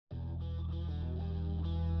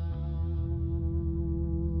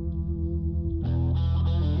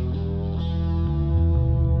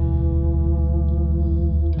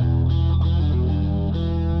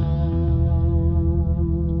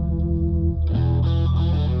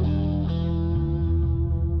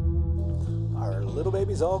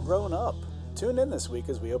baby's all grown up. Tune in this week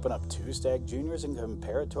as we open up 2 Stagg Juniors and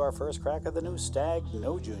compare it to our first crack of the new Stagg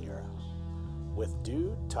No Junior. With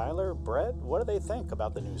Dude, Tyler, Brett, what do they think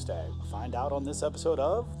about the new Stagg? Find out on this episode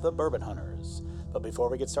of The Bourbon Hunters. But before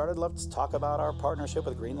we get started, let's talk about our partnership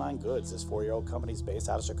with Green Line Goods. This 4-year-old company is based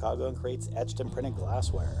out of Chicago and creates etched and printed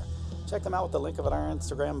glassware. Check them out with the link of our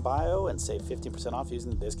Instagram bio and save 15% off using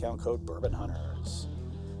the discount code Bourbon Hunters.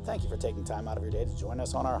 Thank you for taking time out of your day to join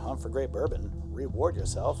us on our hunt for great bourbon. Reward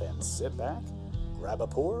yourself and sit back, grab a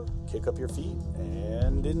pour, kick up your feet,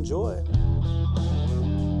 and enjoy.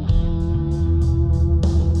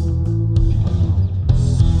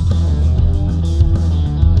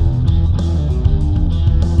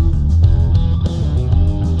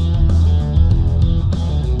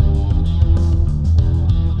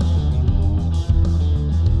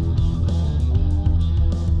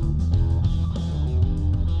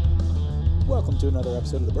 Welcome to another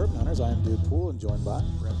episode of the Bourbon Hunters. I am Dude Poole and joined by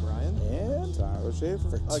Brett Bryan and Tyler Schaefer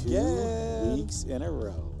for 2 weeks in a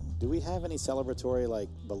row. Do we have any celebratory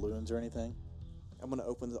balloons or anything? I'm gonna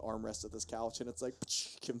open the armrest of this couch and it's like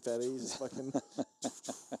confetti, just fucking.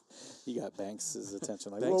 You got Banks'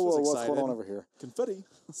 attention. Like, Banks whoa, was what's excited. going on over here? Confetti.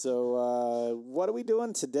 So, what are we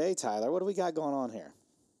doing today, Tyler? What do we got going on here?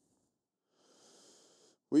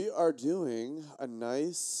 We are doing a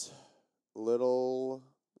nice little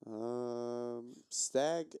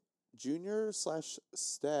Stagg Junior /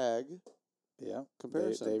 Stagg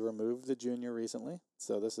comparison. They removed the junior recently,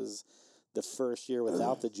 so this is the first year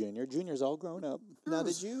without the junior. Junior's all grown up. Now,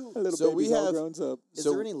 did you? A little So baby's we all have- grown up. Is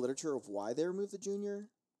So- there any literature of why they removed the junior?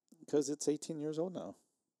 Because it's 18 years old now.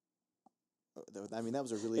 I mean, that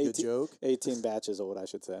was a really good joke. 18 batches old, I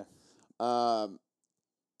should say. Um,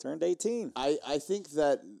 Turned 18. I think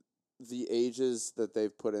that the ages that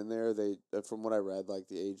they've put in there, from what I read, like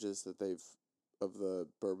the ages that of the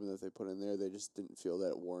bourbon that they put in there, they just didn't feel that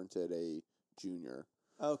it warranted a junior.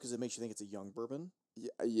 Oh, because it makes you think it's a young bourbon.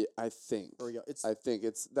 Yeah, I think. Or it's I think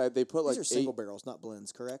it's that they put these like are single barrels, not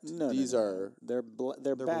blends, correct? No, These are they're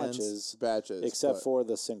blends. batches, except for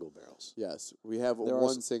the single barrels. Yes, we have There are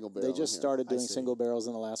one single barrel. They just in here. started I doing see. single barrels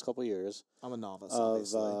in the last couple of years I'm a novice,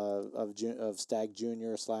 of obviously. of Stagg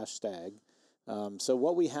Junior / Stagg. So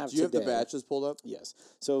what we have Do you today, have the batches pulled up? Yes.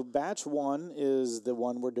 So batch 1 is the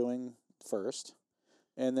one we're doing first,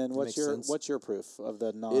 and then That what's makes sense. your proof of the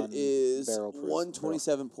It non-barrel is proof?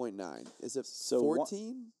 127.9. Is it So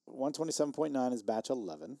 14? 127.9 is batch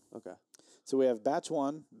 11. Okay. So we have batch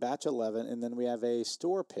 1, batch 11, and then we have a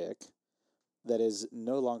store pick that is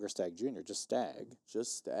no longer Stagg Junior, just Stagg.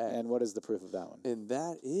 Just Stagg. And what is the proof of that one? And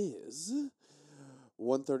that is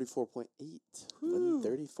 134.8.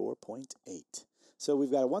 134.8. So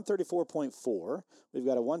we've got a 134.4, we've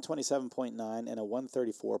got a 127.9, and a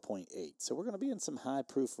 134.8. So we're going to be in some high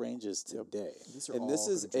proof ranges today. These are And all this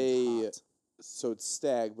is gonna drink hot. so it's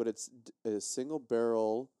Stagg, but it's a single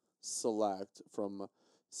barrel select from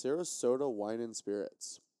Sarasota Wine and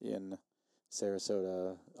Spirits, In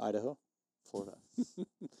Sarasota, Idaho. Florida.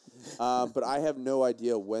 But I have no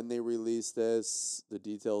idea when they released this, the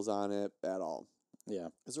details on it at all. Yeah.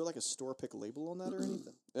 Is there like a store pick label on that or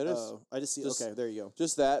anything? It is. Oh, I just see. Just- Okay, there you go.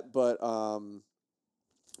 Just that, but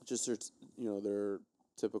just their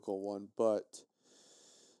typical one, but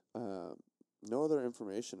no other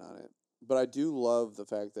information on it. But I do love the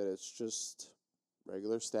fact that it's just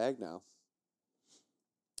regular Stagg now.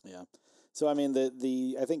 Yeah. So I mean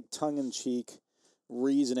the I think tongue in cheek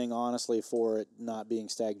reasoning honestly for it not being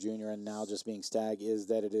Stagg Junior and now just being Stagg is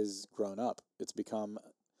that it is grown up. It's become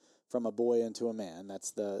from a boy into a man.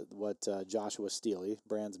 That's what Joshua Steely,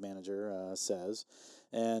 brand's manager, says.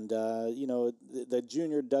 And the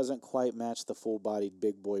Junior doesn't quite match the full-bodied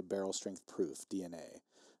big boy barrel strength proof DNA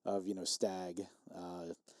of Stagg.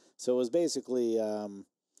 So it was basically the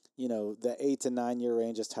 8 to 9 year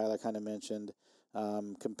range, as Tyler kind of mentioned,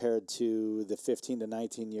 compared to the 15 to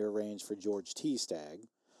 19 year range for George T. Stagg.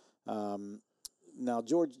 Now,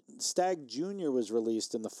 Stagg Junior was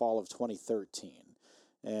released in the fall of 2013,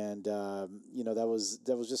 and that was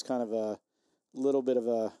just kind of a little bit of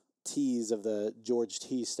a tease of the George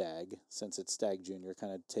T. Stagg, since it's Stagg Junior,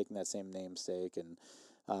 kind of taking that same namesake, and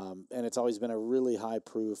it's always been a really high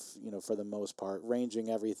proof, for the most part,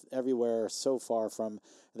 ranging everywhere so far from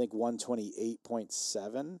I think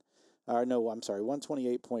 128.7.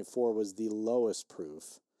 128.4 was the lowest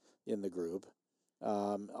proof in the group,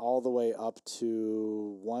 all the way up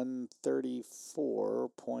to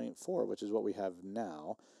 134.4, which is what we have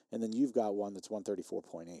now. And then you've got one that's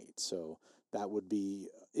 134.8. So that would be,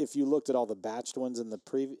 if you looked at all the batched ones in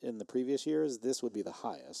the previous years, this would be the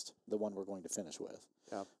highest, the one we're going to finish with.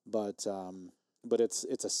 Yeah. But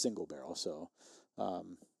it's a single barrel, so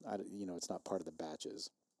It's not part of the batches.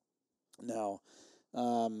 Now,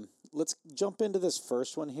 let's jump into this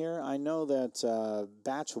first one here. I know that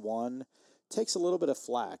batch 1 takes a little bit of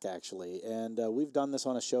flack, actually, and we've done this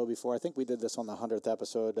on a show before. I think we did this on the 100th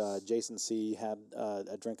episode. Jason C. had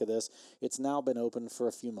a drink of this. It's now been open for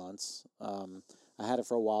a few months. I had it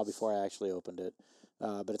for a while before I actually opened it,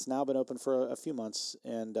 but it's now been open for a few months,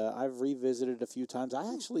 and I've revisited it a few times.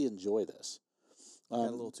 I actually enjoy this. Got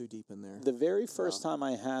a little too deep in there. The very first time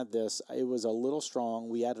I had this, it was a little strong.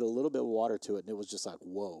 We added a little bit of water to it, and it was just like,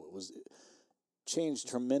 whoa. It changed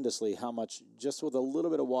tremendously how much, just with a little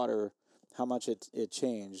bit of water, how much it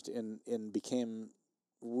changed and became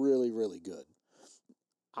really, really good.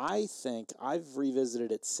 I think I've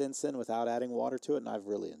revisited it since then without adding water to it, and I've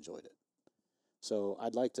really enjoyed it. So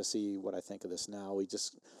I'd like to see what I think of this now.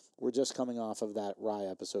 We're just coming off of that rye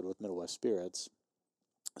episode with Middle West Spirits.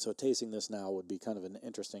 So tasting this now would be kind of an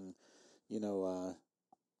interesting,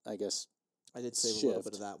 I guess, I did save a little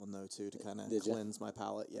bit of that one, though, too, to kind of cleanse my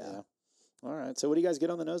palate. Yeah. All right. So what do you guys get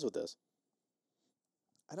on the nose with this?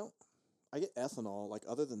 I get ethanol. Like,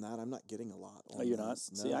 other than that, I'm not getting a lot. Oh, you're not?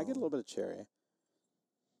 No. See, I get a little bit of cherry.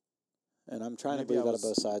 And I'm trying to breathe out of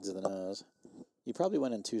both sides of the nose. You probably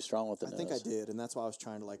went in too strong with the nose. I think I did, and that's why I was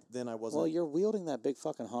trying to, then I wasn't... Well, you're wielding that big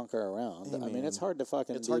fucking honker around. Hey, I mean, it's hard to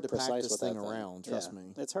fucking be precise with that thing. It's hard to pack this thing around, trust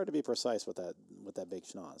me. It's hard to be precise with that big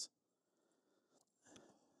schnoz.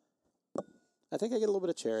 I think I get a little bit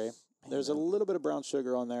of cherry. There's a little bit of brown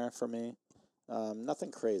sugar on there for me. Nothing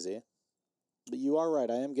crazy. But you are right.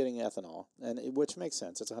 I am getting ethanol, which makes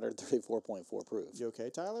sense. It's 134.4 proof. You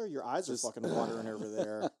okay, Tyler? Your eyes are fucking watering over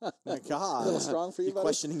there. My God. A little strong for you, buddy?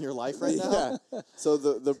 Questioning your life right now? Yeah. So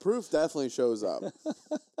the proof definitely shows up.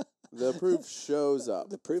 The proof shows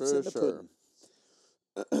up. The proof's in the pudding.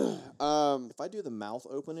 If I do the mouth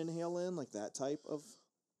open inhale in, like that type of,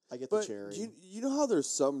 I get the cherry. You know how there's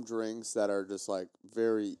some drinks that are just like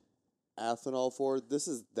very ethanol forward? This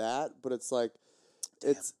is that, but it's like,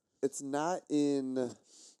 it's not in...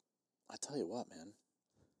 I tell you what, man.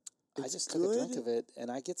 I just took a drink of it,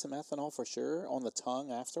 and I get some ethanol for sure on the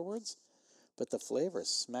tongue afterwards, but the flavor is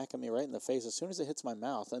smacking me right in the face as soon as it hits my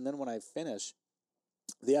mouth, and then when I finish,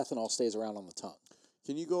 the ethanol stays around on the tongue.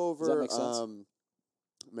 Can you go over... Does that make sense?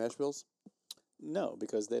 Mash bills? No,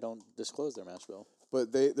 because they don't disclose their mash bill.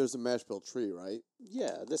 But there's a mash bill tree, right?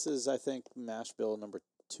 Yeah, this is, I think, mash bill number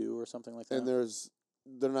 2 or something like that. And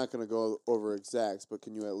they're not going to go over exacts, but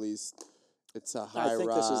can you at least... It's a high rye. I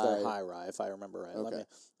think this is their high rye, if I remember right. Okay.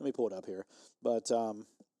 Let me pull it up here. But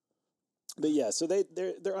yeah, so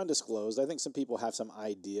they're undisclosed. I think some people have some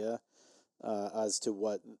idea as to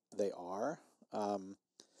what they are.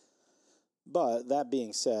 But that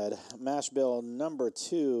being said, mash bill number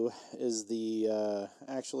 2 is the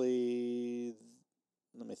actually.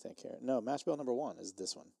 Let me think here. No, mash bill number 1 is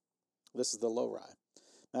this one. This is the low rye.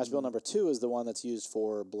 Mash bill number 2 is the one that's used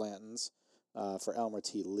for Blanton's, for Elmer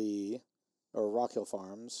T. Lee, or Rock Hill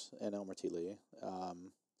Farms and Elmer T. Lee,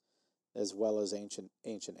 as well as Ancient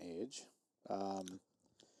Age.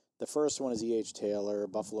 The first one is E.H. Taylor,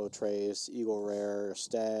 Buffalo Trace, Eagle Rare,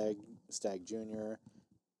 Stagg Jr.,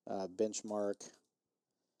 Benchmark.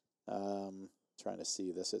 Trying to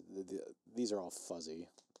see this. These are all fuzzy.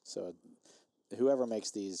 So whoever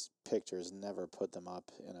makes these pictures never put them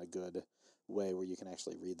up in a good way where you can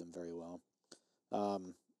actually read them very well.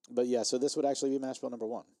 But yeah, so this would actually be mash bill number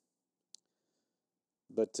 1.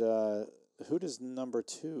 But who does number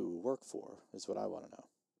 2 work for is what I want to know.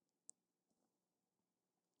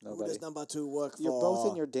 Nobody. Who does number 2 work for? You're both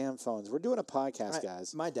in your damn phones. We're doing a podcast,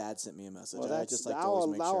 guys. My dad sent me a message. Well, I just like to I'll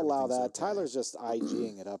always make sure allow that. everything's okay. Tyler's just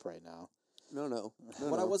IGing it up right now. No.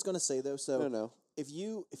 What I was going to say, though, so No. if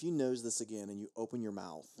you nose this again and you open your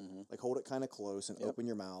mouth, like hold it kind of close and open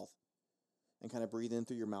your mouth and kind of breathe in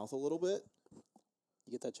through your mouth a little bit.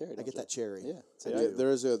 You get that cherry, I get that cherry. Yeah. Yeah,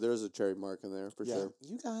 there's a cherry mark in there for sure.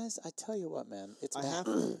 You guys, I tell you what, man.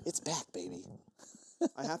 It's back, baby.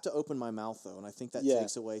 I have to open my mouth, though, and I think that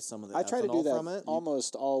takes away some of the I try to do ethanol that from it.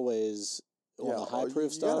 almost always on the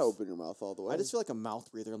high-proof stuff. You gotta open your mouth all the way. I just feel like a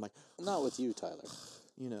mouth breather. I'm like... Not with you, Tyler.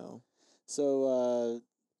 You know. So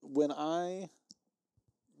when I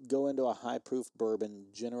go into a high-proof bourbon,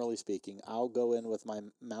 generally speaking, I'll go in with my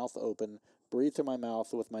mouth open, breathe through my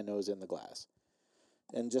mouth with my nose in the glass.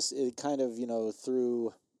 And just, it kind of,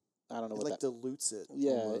 through, I don't know what that... dilutes it.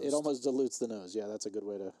 Yeah, almost. It almost dilutes the nose. Yeah, that's a good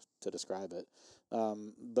way to describe it.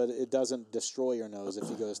 But it doesn't destroy your nose if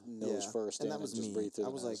you go nose first and that was just me. breathe through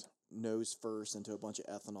the nose. nose. Like nose first into a bunch of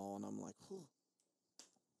ethanol, and I'm like, whew.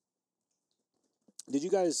 Did you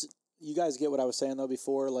guys get what I was saying, though,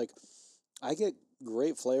 before? Like, I get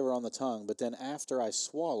great flavor on the tongue, but then after I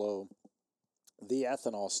swallow, the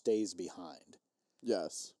ethanol stays behind.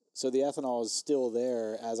 Yes. So the ethanol is still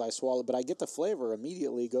there as I swallow, but I get the flavor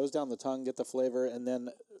immediately, goes down the tongue, get the flavor, and then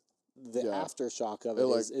the aftershock of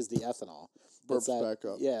it is the ethanol. Burps back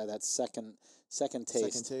up. Yeah, that second taste.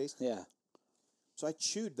 Second taste? Yeah. So I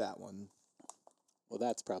chewed that one. Well,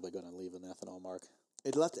 that's probably going to leave an ethanol mark.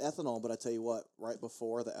 It left ethanol, but I tell you what, right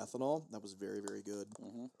before the ethanol, that was very, very good.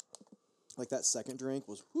 Mm-hmm. Like that second drink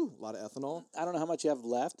was a lot of ethanol. I don't know how much you have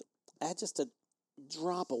left. Add just a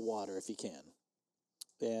drop of water if you can,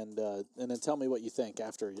 and then tell me what you think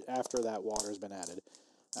after that water's been added.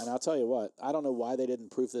 And I'll tell you what, I don't know why they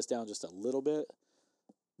didn't proof this down just a little bit,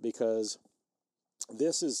 because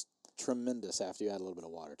this is tremendous after you add a little bit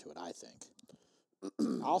of water to it, I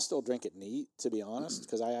think. I'll still drink it neat, to be honest,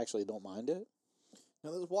 because I actually don't mind it.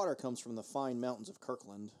 Now, this water comes from the fine mountains of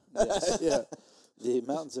Kirkland. Yes. Yeah. The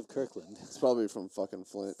mountains of Kirkland. It's probably from fucking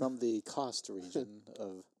Flint. From the coast region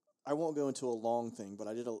of... I won't go into a long thing, but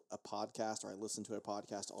I did a podcast, or I listened to a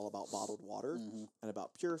podcast all about bottled water and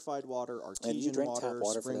about purified water, artesian and you drink water, tap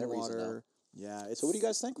water spring for that water. reason, though. Yeah. So what do you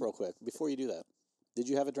guys think real quick before you do that? Did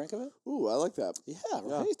you have a drink of it? Ooh, I like that. Yeah,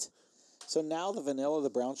 right? So now the vanilla,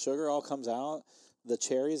 the brown sugar all comes out. The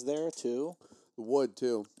cherry's there, too. The wood,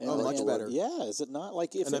 too. Oh, much better. Yeah, is it not?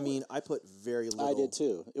 Like if And I mean, I put very little. I did,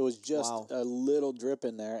 too. It was just a little drip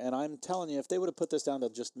in there. And I'm telling you, if they would have put this down to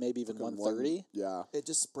just maybe even 130, yeah, it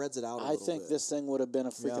just spreads it out a I little think bit. this thing would have been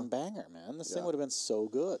a freaking banger, man. This thing would have been so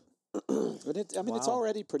good. But it's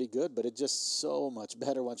already pretty good, but it's just so much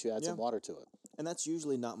better once you add some water to it. And that's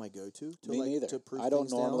usually not my go-to. Me neither. To proof I don't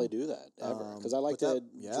things normally down. do that, ever. Because I like to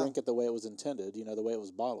drink it the way it was intended, the way it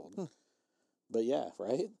was bottled. But yeah,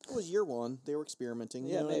 right? It was year one. They were experimenting.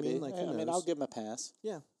 Yeah, You know maybe. What I mean? I mean, I'll give them a pass.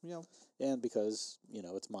 Yeah, And because,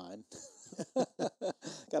 it's mine.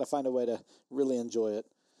 Got to find a way to really enjoy it.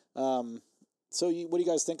 So what do you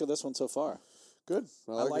guys think of this one so far? good.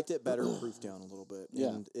 I liked it better proof down a little bit. Yeah.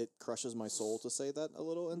 And it crushes my soul to say that a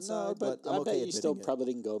little inside. No, but I'm I okay bet you still admitting it. probably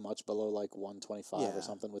didn't go much below like 125 Yeah. or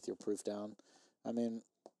something with your proof down. I mean,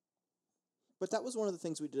 But that was one of the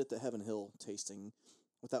things we did at the Heaven Hill tasting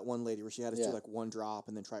with that one lady where she had us do like one drop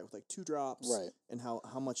and then try it with like 2 drops. Right. And how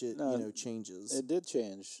much it, changes. it did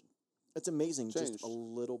change. It's amazing. Changed. Just a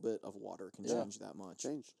little bit of water can change that much.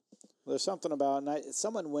 Changed. There's something about, and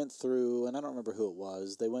someone went through, and I don't remember who it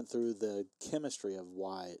was, they went through the chemistry of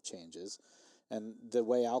why it changes and the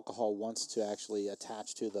way alcohol wants to actually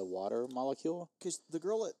attach to the water molecule. Because the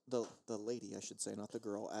girl at, the lady, I should say, not the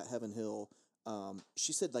girl, at Heaven Hill,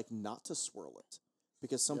 she said like not to swirl it.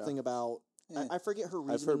 Because something about, I forget her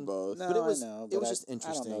reasoning. I've heard both. No, But it was, I know, it was but just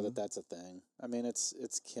interesting. I don't know that that's a thing. I mean, it's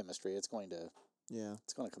chemistry. It's going to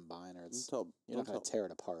combine, or you're not going to tear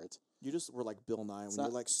it apart. You just were like Bill Nye when you're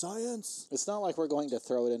like, science! It's not like we're going to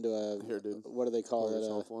throw it into a, Here, dude. what do they call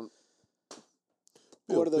it? One.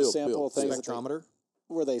 What are those sample things? Spectrometer?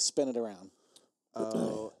 Where they spin it around.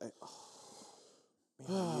 Oh, man,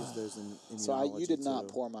 I use those in So you did not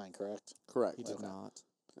too. pour mine, correct? Correct. He did not.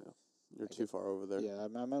 Yeah. You're too far over there. Yeah,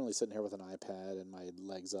 I'm only sitting here with an iPad and my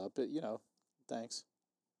legs up. But, thanks.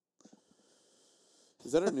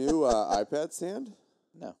 Is that a new iPad stand?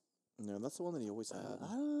 No. No, that's the one that he always had.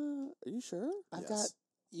 Are you sure? I've got,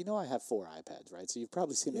 I have 4 iPads, right? So you've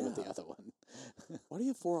probably seen me with the other one. Why do you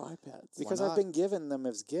have 4 iPads? Because I've been given them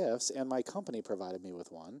as gifts, and my company provided me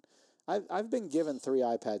with one. I've been given 3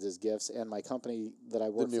 iPads as gifts, and my company that I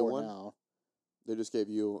work for now. They just gave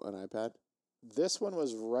you an iPad? This one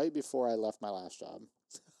was right before I left my last job.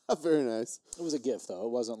 Very nice. It was a gift, though. It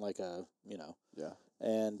wasn't like a, Yeah.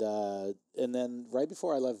 And then right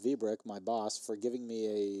before I left VBrick, my boss, for giving me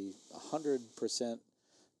a 100%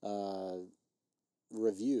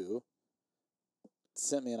 review,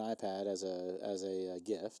 sent me an iPad as a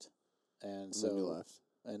gift, and so you left.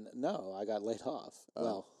 And no, I got laid off. Oh.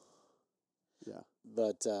 Well, yeah,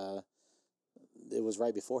 but it was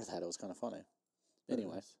right before that. It was kind of funny. Very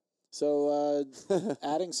Anyway, nice. So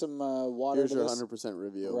adding some water. Here's to your this, 100%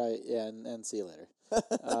 review. right? Yeah, and see you later.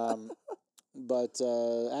 But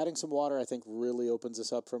adding some water, I think, really opens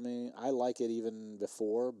this up for me. I like it even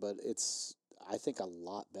before, but it's, I think, a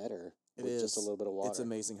lot better with just a little bit of water. It's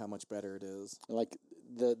amazing how much better it is. Like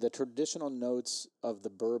the traditional notes of the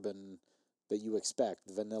bourbon that you expect,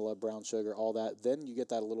 vanilla, brown sugar, all that. Then you get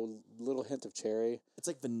that little hint of cherry. It's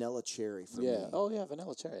like vanilla cherry for me. Yeah. Oh, yeah,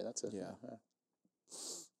 vanilla cherry. That's it. Yeah.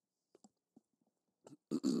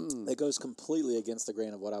 It goes completely against the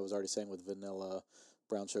grain of what I was already saying with vanilla,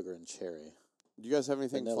 brown sugar, and cherry. Do you guys have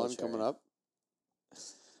anything Vanilla fun cherry. coming up?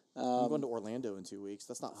 I'm going to Orlando in 2 weeks.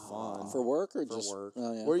 That's not fun. For work or For just work.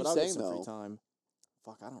 Oh, yeah. Where are you But I'll get staying, some free though? time.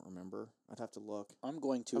 Fuck, I don't remember. I'd have to look. I'm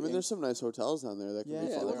going to. I mean, there's some nice hotels down there that can Yeah, be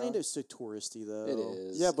there fun. are. Orlando's so touristy though. It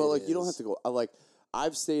is. Yeah, but it like you don't have is. to go.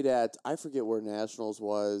 I've stayed at, I forget where Nationals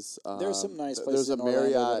was. There's some nice there's places a in Orlando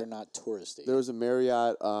Marriott. that are not touristy. There was a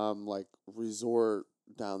Marriott like resort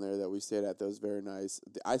down there that we stayed at that was very nice.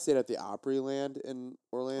 I stayed at the Opryland in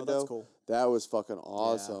Oh, Orlando. that's cool. That was fucking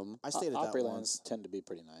awesome. I stayed at that Oprylands once. tend to be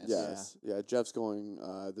pretty nice. Yes. Yeah. Jeff's going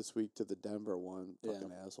this week to the Denver one. Yeah.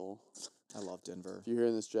 Fucking asshole. I love Denver. If you're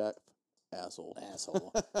hearing this, Jeff, asshole.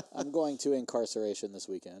 Asshole. I'm going to Incarceration this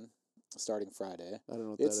weekend, starting Friday. I don't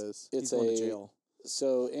know what It's that is. He's going to jail.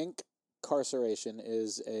 So Incarceration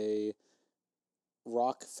is a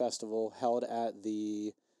rock festival held at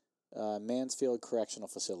the Mansfield Correctional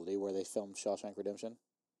Facility where they filmed Shawshank Redemption.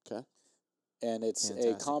 Okay. And it's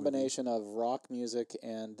Fantastic a combination of rock music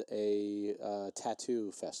and a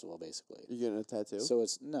tattoo festival, basically. You getting a tattoo? So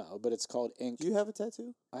but it's called Ink. Do you have a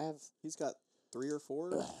tattoo? I have He's got 3 or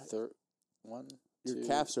 4. one, Your two,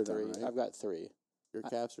 calves are done, three. right? I've got 3. Your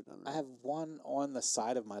calves are done, right? I have one on the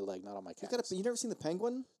side of my leg, not on my calves. You never seen the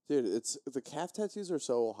penguin? Dude, the calf tattoos are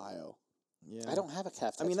so Ohio. Yeah. I don't have a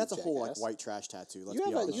calf tattoo. I mean, that's a whole jackass. white trash tattoo. Let's You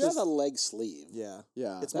be have honest. you have a leg sleeve. Yeah.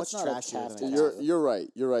 Yeah. It's That's much not a trashier calf than a tattoo. tattoo. You're right.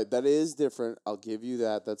 You're right. That is different. I'll give you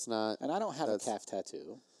that. That's not. And I don't have a That's- calf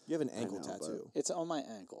tattoo. You have an ankle know, but- tattoo. It's on my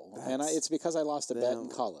ankle, and That's- it's because I lost a bet in Damn.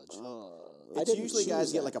 college. I It's didn't usually guys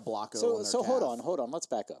choose get that. like a blocko on So their so calf. hold on. Let's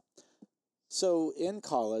back up. So in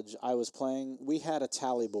college, I was playing. We had a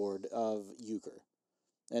tally board of euchre,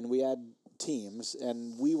 and we had teams,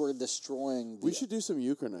 and we were destroying. We should do some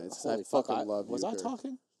euchre nights. 'cause Holy I fuck! fucking love was I euchre.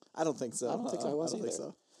 talking? I don't think so. I don't think I was don't either. think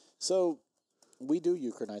so. So we do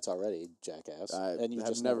euchre nights already, jackass, I and you have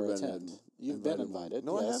just never never been attend. You've been invited one. invited.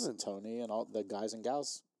 No, I yes, haven't. Tony and all the guys and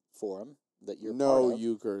gals forum that you're No part of.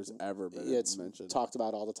 euchre's ever been It's mentioned. talked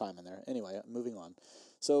about all the time in there. Anyway, moving on.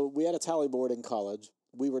 So we had a tally board in college.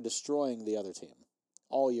 We were destroying the other team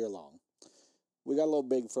all year long. We got a little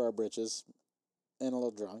big for our britches and a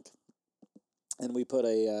little drunk, and we put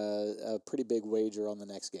a pretty big wager on the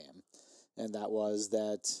next game, and that was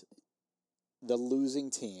that the losing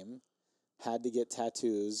team had to get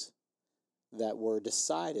tattoos that were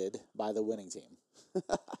decided by the winning team.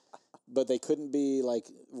 But they couldn't be like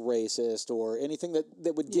racist or anything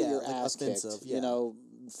that would get Yeah, your like ass offensive, kicked, yeah.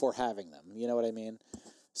 for having them. You know what I mean?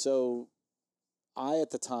 So I,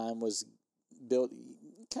 at the time, was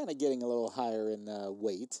kind of getting a little higher in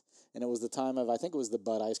weight. And it was the time of, I think it was the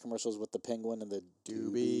Bud Ice commercials with the penguin and the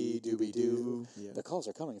Doobie, doobie doo. Yeah. The calls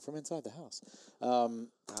are coming from inside the house.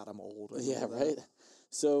 God, I'm old. I Yeah, remember that. right.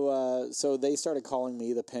 So they started calling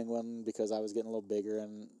me the penguin because I was getting a little bigger,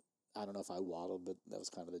 and I don't know if I waddled, but that was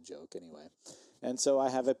kind of the joke anyway. And so I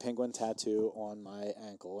have a penguin tattoo on my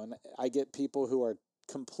ankle, and I get people who are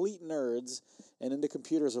complete nerds and into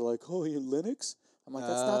computers are like, "Oh, you Linux?" I'm like,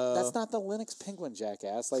 that's not the Linux penguin,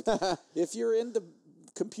 jackass. Like, if you're into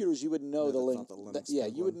computers, you would know No, the that's link. not the Linux you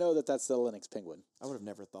penguin. would know that that's the Linux penguin. I would have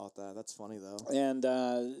never thought that. That's funny though. And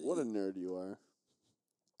What a nerd you are.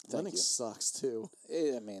 thank Linux you. sucks too.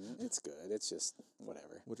 I mean, it's good. It's just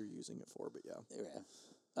whatever. What are you using it for? But yeah.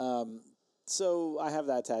 Yeah. So I have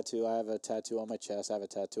that tattoo. I have a tattoo on my chest. I have a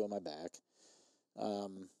tattoo on my back.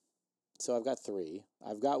 So I've got 3.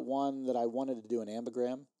 I've got one that I wanted to do an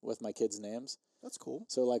ambigram with my kids' names. That's cool.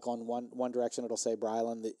 So like on one direction it'll say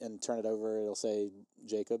Brylan, and turn it over it'll say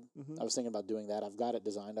Jacob. Mhm. I was thinking about doing that. I've got it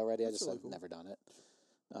designed already. I That's just really have cool. never done it.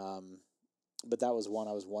 But that was one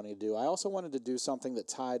I was wanting to do. I also wanted to do something that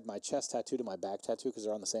tied my chest tattoo to my back tattoo because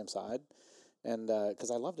they're on the same side. And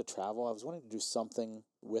because I love to travel, I was wanting to do something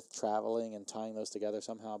with traveling and tying those together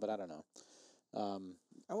somehow, but I don't know.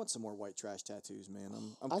 I want some more white trash tattoos, man.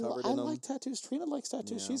 I'm I covered in them. like tattoos. Trina likes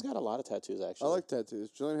tattoos. Yeah. She's got a lot of tattoos, actually. I like tattoos.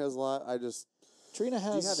 Julian has a lot. I just Trina Do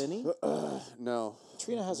you has. have any? no.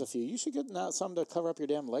 Trina has a few. You should get some to cover up your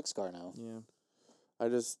damn leg scar now. Yeah. I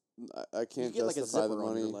You can't get like a justify zipper the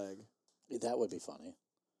on your money. leg. That would be funny.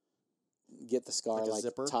 Get the scar Like a like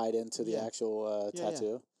zipper? tied into the Yeah. actual Yeah, yeah.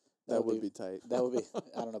 tattoo. That would be tight. That would be.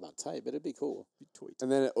 I don't know about tight, but it'd be cool. Be toy And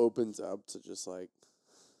then it opens up to just like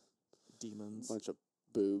a demons. bunch of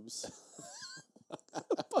boobs.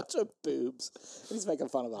 A bunch of boobs. He's making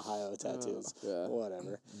fun of Ohio tattoos. Yeah.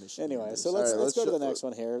 Whatever. Michigan Anyway, boobs. so All right, let's let's go to show- the next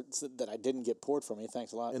one here that I didn't get poured for me.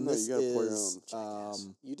 Thanks a lot. And No, this you gotta pour your is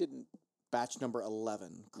You didn't. batch number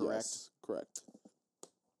 11, correct? Yes, correct.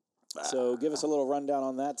 So give us a little rundown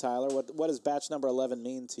on that, Tyler. What does batch number 11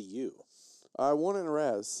 mean to you? I won in a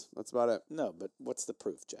Raz. That's about it. No, but what's the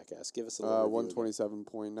proof, jackass? Give us a little. review again.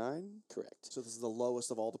 127.9. Correct. So this is the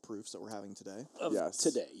lowest of all the proofs that we're having today. Yes.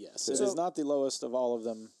 Today, yes. Today. It is not the lowest of all of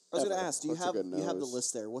them. I was going ever. to ask, do you That's a have good you have the nose.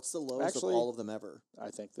 list there? What's the lowest Actually- of all of them ever?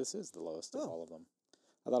 I think this is the lowest of Oh. all of them.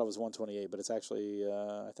 I thought it was 128, but it's actually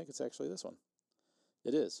I think it's actually this one.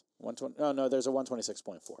 It is 120. Oh no, there's a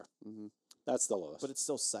 126.4. Mm-hmm. That's the lowest. But it's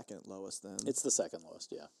still second lowest then. It's the second lowest,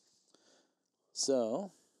 yeah.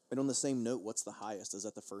 So, and on the same note, what's the highest? Is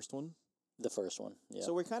that the first one? the first one, yeah.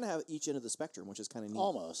 So we kind of have each end of the spectrum, which is kind of neat.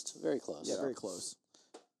 Almost. Very close. Yeah, very close.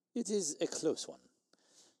 It is a close one.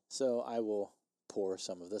 So I will pour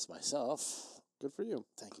some of this myself. Good for you.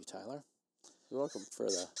 Thank you, Tyler. You're welcome. For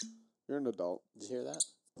the... You're an adult. Did you hear that?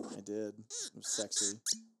 I did. It was sexy.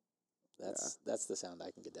 That's the sound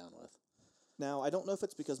I can get down with. Now, I don't know if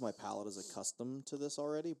it's because my palate is accustomed to this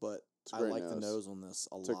already, but I like the nose on this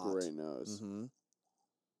a lot. It's a great nose. Mm-hmm.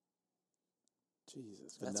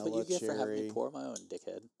 Jesus. That's what you get for having me pour my own,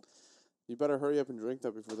 dickhead. You better hurry up and drink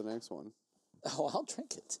that before the next one. Oh, I'll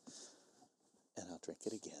drink it. And I'll drink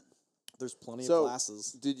it again. There's plenty of So,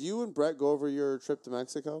 glasses. did you and Brett go over your trip to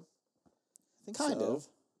Mexico? I think Kind of.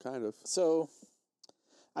 Kind of. So,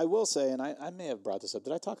 I will say, and I may have brought this up.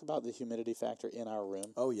 Did I talk about the humidity factor in our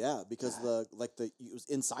room? Oh yeah, because it was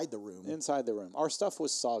inside the room. Inside the room. Our stuff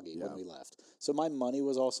was soggy when we left. So my money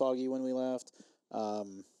was all soggy when we left.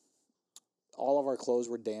 All of our clothes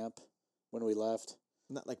were damp when we left.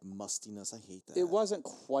 Not like mustiness. I hate that. It wasn't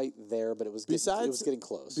quite there, but it was getting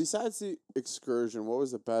close. Besides the excursion, what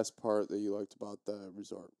was the best part that you liked about the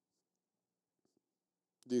resort?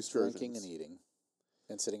 The excursions. Drinking and eating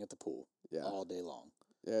and sitting at the pool all day long.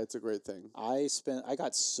 Yeah, it's a great thing. I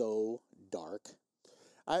got so dark.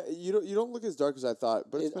 You don't look as dark as I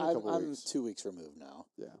thought, but it's been a couple weeks. I'm 2 weeks removed now.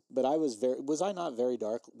 Yeah. But was I not very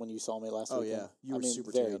dark when you saw me last weekend? Oh yeah, you were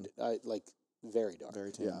super very, tan. very dark.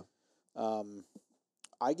 Very tan. Yeah.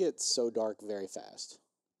 I get so dark very fast.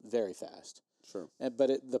 Very fast. Sure.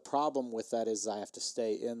 But the problem with that is I have to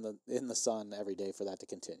stay in the sun every day for that to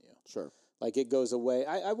continue. Sure. Like it goes away.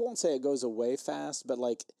 I won't say it goes away fast, but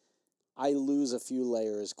like I lose a few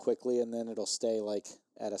layers quickly, and then it'll stay like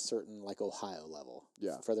at a certain like Ohio level.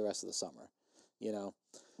 Yeah. For the rest of the summer, you know.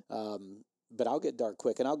 But I'll get dark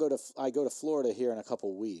quick, and I go to Florida here in a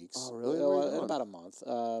couple weeks. Oh really? In about a month.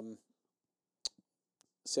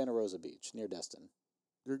 Santa Rosa Beach near Destin.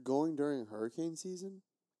 You're going during hurricane season?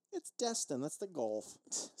 It's Destin. That's the Gulf.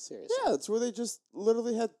 Seriously. Yeah, it's where they just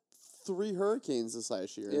literally had 3 hurricanes this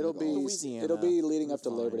last year. It'll be Louisiana. It'll be leading It'll up to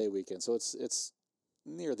be Labor fine. Day weekend, so it's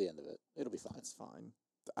near the end of it. It'll be fine. It's fine.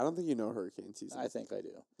 I don't think you know hurricane season. I think I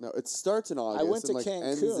do. No, it starts in August. I went to and,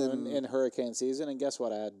 ends Cancun in hurricane season, and guess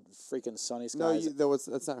what? I had freaking sunny skies. No,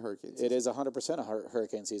 that's not hurricane season. It is 100% a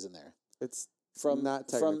hurricane season there. It's From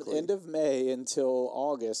not from technically. end of May until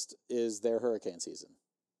August is their hurricane season.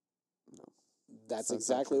 No. That's not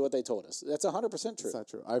exactly true. what they told us. That's 100% true. It's not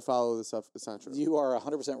true. I follow this stuff. It's not true. You are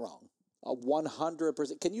 100% wrong.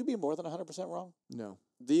 100%. Can you be more than 100% wrong? No,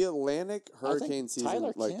 The Atlantic hurricane I think season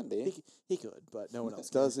Tyler can be. he could, but no one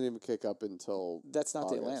else. Can. doesn't even kick up until That's not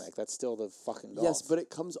August. the Atlantic. That's still the fucking Gulf. Yes, but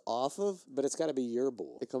it comes off of. But it's got to be your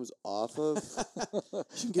bull. It comes off of. You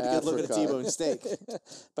can get a good look at a Africa. T-bone steak.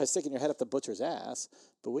 By sticking your head up the butcher's ass.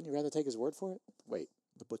 But wouldn't you rather take his word for it? Wait,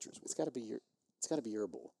 The butcher's it's got to be your. It's got to be your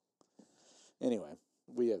bull. Anyway,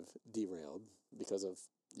 we have derailed because of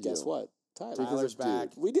guess You. what? Tyler. Tyler's back.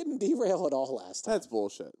 We didn't derail at all last time. That's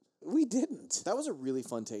bullshit. We didn't. That was a really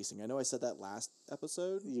fun tasting. I know I said that last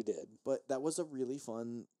episode, You did. but that was a really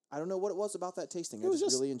fun. I don't know what it was about that tasting. It I was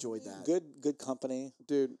just just really enjoyed that. Good company.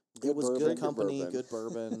 Dude, It was bourbon. good Drink your company, bourbon. good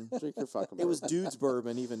bourbon. drink your fucking It was bourbon. dude's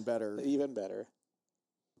bourbon, even better. Even better.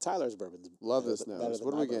 Tyler's bourbon's Love better this than- nose. better than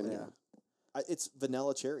What are my we getting bourbon. here? It's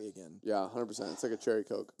vanilla cherry again. Yeah, 100%. It's like a cherry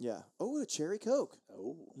Coke. Yeah. Oh, a cherry Coke.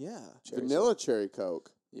 Oh, Yeah. cherry Vanilla cherry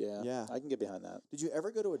Coke. Yeah, Yeah. I can get behind that. Did you ever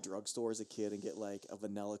go to a drugstore as a kid and get like a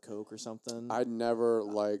vanilla Coke or something? I never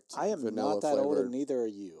liked I am vanilla not that old, flavored. and neither are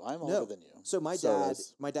you. I'm No. older than you. So my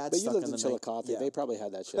Sodas. dad But you stuck lived in in the Chillicothe. Yeah. They probably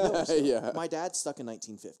had that shit. yeah. My dad's stuck in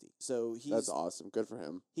 1950, so That's awesome. Good for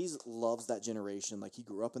him. he's loves that generation. Like he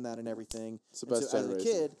grew up in that and everything. It's the And best so as a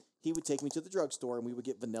generation. kid, he would take me to the drugstore and we would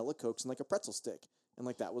get vanilla Cokes and like a pretzel stick, and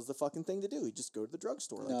like that was the fucking thing to do. He'd just go to the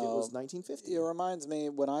drugstore like it No. was 1950. It reminds me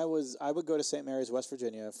when I would go to St. Mary's, West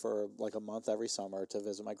Virginia for like a month every summer to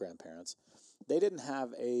visit my grandparents. They didn't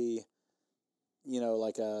have a,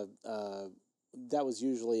 like that was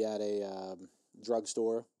usually at a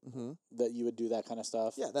drugstore Mm-hmm. that you would do that kind of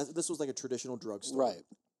stuff. Yeah, this was like a traditional drugstore. Right.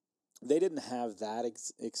 They didn't have that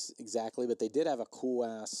exactly, but they did have a cool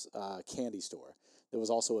ass candy store. There was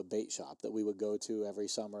also a bait shop that we would go to every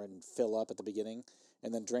summer and fill up at the beginning,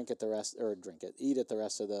 and then eat it the rest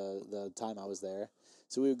of the time I was there.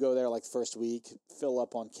 So we would go there like the first week, fill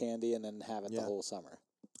up on candy, and then have it the Yeah. whole summer.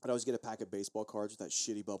 I'd always get a pack of baseball cards with that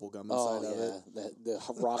shitty bubble gum Oh inside of it. yeah,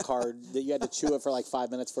 the rock hard that you had to chew it for like 5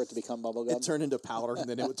 minutes for it to become bubble gum. It turned into powder, and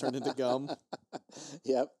then it would turn into gum.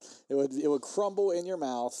 Yep, it would crumble in your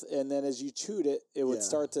mouth, and then as you chewed it, it would Yeah.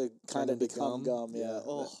 start to kind of into become gum. Yeah.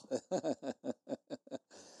 Oh,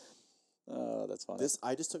 Oh, that's funny.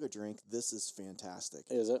 I just took a drink. This is fantastic.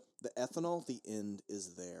 Is it? The ethanol, the end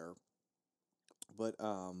is there, but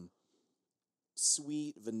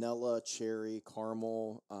sweet, vanilla, cherry,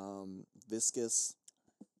 caramel, viscous.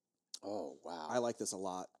 Oh wow. I like this a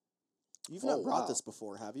lot. You've Oh, not brought wow. this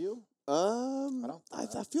before, have you? I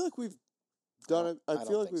feel like we've done it. I don't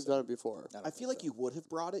feel like think we've so. done it before. don't I think feel like so. you would have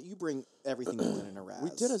brought it. You bring everything you win in a Raz. We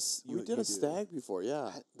did a You do. stag before.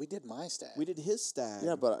 Yeah, We did my stag. We did his stag.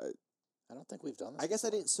 yeah, but I don't think we've done this. I guess I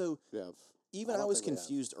before. didn't. So yeah. even I I don't was think we have.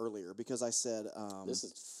 confused earlier because I said, This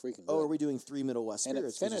is freaking good. "Oh, are we doing 3 Middle West and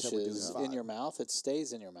it spirits?" 'Cause you said we're doing finishes five. in your mouth. It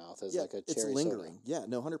stays in your mouth as Yeah, like a it's cherry lingering. soda. Yeah,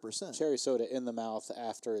 no, 100%. Cherry soda in the mouth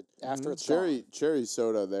after it's Cherry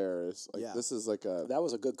soda. There is like Yeah. this is like a gone. That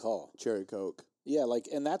was a good call. cherry Coke. Yeah, like,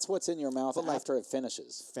 and that's what's in your mouth But, like, after it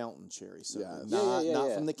finishes. Fountain cherry soda, Yeah. not Yeah, not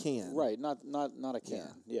yeah. from the can, Right, not a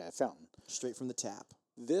can. Yeah, fountain. Straight from the tap.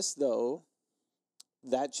 This though,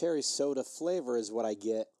 that cherry soda flavor is what I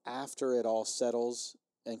get after it all settles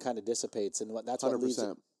and kind of dissipates, and that's what leaves.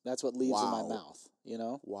 100%. That's what leaves in my Wow. mouth. You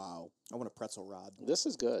know, Wow. I want a pretzel rod. this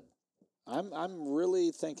is good. I'm really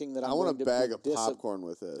thinking that I I'm want going a to bag be of popcorn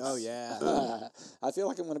with this. Oh yeah, I feel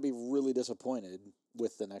like I'm going to be really disappointed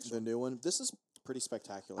with the next the one. new one. This is pretty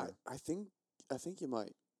spectacular. I think you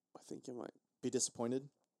might. I think you might. Be disappointed.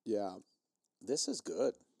 Yeah, This is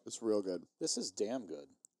good. it's real good. This is damn good.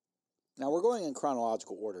 Now we're going in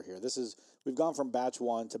chronological order here. We've gone from batch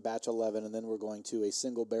 1 to batch 11, and then we're going to a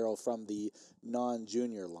single barrel from the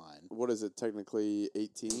non-junior line. What is it technically?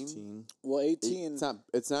 18. 18. Well, 18.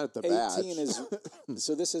 It's not at the 18 batch. is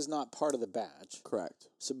so. This is not part of the batch. correct.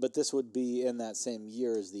 So, but this would be in that same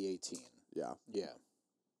year as the 18. Yeah. Yeah.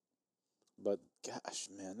 But gosh,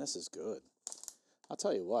 man, this is good. I'll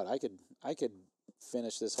tell you what, I could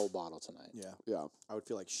finish this whole bottle tonight, Yeah, Yeah. I would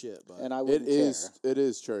feel like shit, but and I It wouldn't is. care. It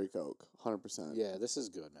is cherry Coke. 100%. Yeah, this is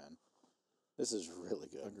good, man. This is really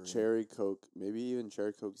good. Agreed. Cherry Coke. Maybe even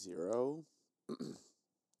cherry Coke Zero.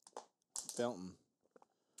 Fountain,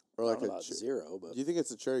 Or I like don't know a. about zero, but Do you think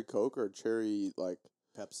it's a cherry Coke or a cherry like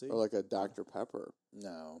Pepsi, or like a Dr Pepper?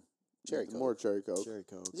 no, cherry Coke. More cherry Coke. cherry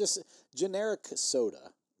Coke. Just generic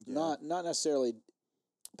soda, Yeah. not necessarily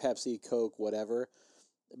Pepsi, Coke, whatever,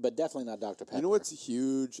 but definitely not Dr Pepper. You know what's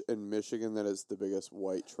huge in Michigan that is the biggest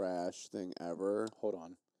white trash thing ever? Hold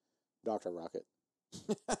on, Dr. Rocket.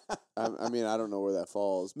 I mean, I don't know where that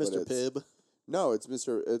falls. but Mr. it's- Pibb. No, it's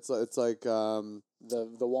Mr. It's like The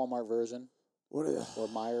Walmart version what? or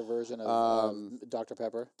Meyer version of Dr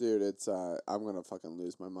Pepper. Dude, it's I'm gonna fucking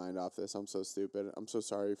lose my mind off this. I'm so stupid. I'm so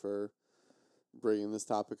sorry for bringing this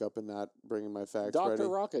topic up and not bringing my facts Dr. ready.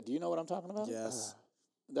 Rocket. Do you know what I'm talking about? Yes.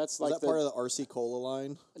 That's Was like that part of the RC Cola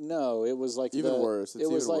line? no. It was like Even worse. It's it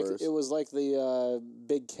was even like worse. it was like the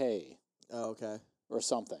Big K Oh, okay. or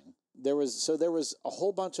something. There was a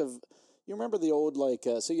whole bunch of. You remember the old like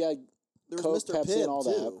so yeah. There Coke, was Mr. Pepsi, Pibb and all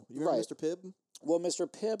that. too. You remember Right. Mr. Pibb? Well, Mr.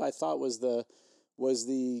 Pibb, I thought was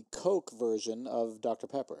the Coke version of Dr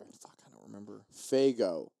Pepper. Fuck, I don't remember.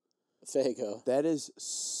 Fago. Fago. That is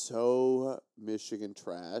so Michigan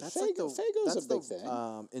trash. That's Fago's that's a big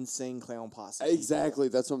thing. Insane clown posse. Exactly.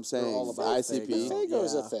 That's what I'm saying. all about ICP. Fago.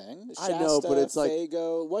 Fago's a Yeah. thing. I know, but Shasta, it's like-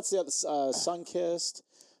 Fago. What's the other? Sunkissed.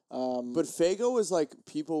 But Fago is like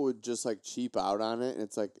people would just like cheap out on it, and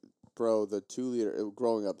it's like, bro, the 2 liter.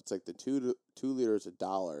 Growing up, it's like the 2 liters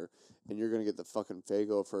 $1, and you're gonna get the fucking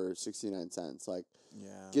Fago for 69 cents. Like,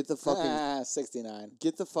 Yeah. get the fucking, 69.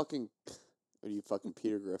 get the fucking. Are you fucking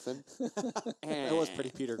Peter Griffin? It was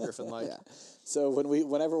pretty Peter Griffin like. Yeah. So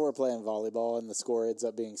whenever we're playing volleyball and the score ends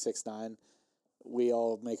up being 6-9, we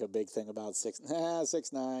all make a big thing about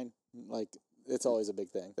 6-9. Like it's always a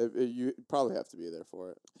big thing. You probably have to be there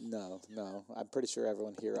for it. No. I'm pretty sure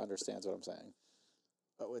everyone here understands what I'm saying.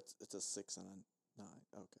 Oh, it's a 6 and a 9.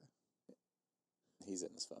 Okay. He's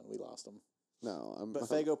in his phone. We lost him. No, I'm. But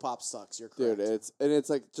Fago Pop sucks. You're correct. Dude,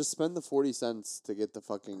 it's like just spend the 40 cents to get the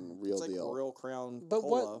fucking real it's like deal. Real Crown But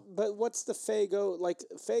Cola. what's the Fago? Like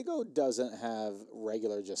Fago doesn't have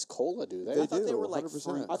regular just cola, do they? They I thought they do, were like 100%.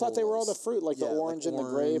 fruit I thought they were all the colas. fruit, like Yeah, the like orange and the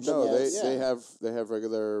orange. grape. No, and they yeah. have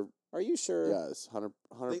regular. Are you sure? Yes, 100.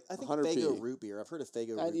 I think 100 Fago P. root beer. I've heard of Fago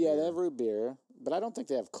root Yeah, beer. they have root beer, but I don't think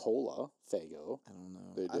they have cola. Fago. I don't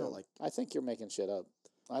know. They I don't do. like. I think you're making shit up.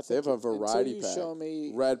 I think They have a variety until you pack. show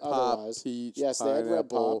me Red pop, otherwise. peach, Yes, they had red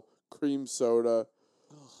pineapple, cream soda.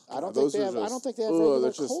 I don't those think they are have. I just- don't think they have ugh, regular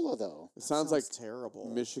that's just- cola though. It sounds like terrible.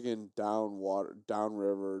 Michigan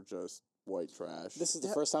downriver, just white trash. This is the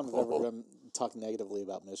first time I've ever been talked negatively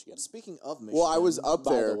about Michigan. Speaking of Michigan, Well, I was up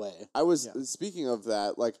by there. the way. I was Yeah. speaking of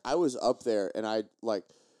that. Like, I was up there, and I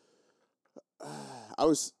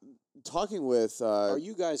was talking with. Are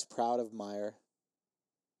you guys proud of Meyer?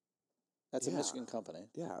 That's a Yeah. Michigan company.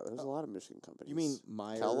 Yeah, there's a lot of Michigan companies. You mean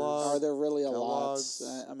Myers? Kellogg? Are there really a lot? Kellogg's.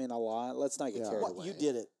 I mean, a lot. Let's not get Yeah. carried What? away. You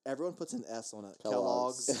did it. Everyone puts an S on it.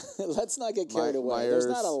 Kellogg's. Kellogg's. Let's not get carried away. There's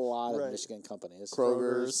not a Myers. lot of Right. Michigan companies.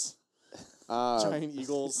 Kroger's, Giant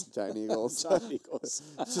Eagles. Giant Eagles. Giant Eagles.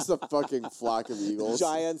 It's just a fucking flock of eagles.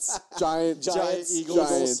 Giants. Giant Eagles.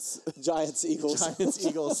 Giants. Giants. Eagles. Giants.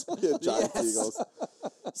 Eagles. Yeah, Giants Yes. Eagles.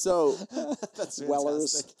 So That's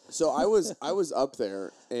Wellers. fantastic. so I was up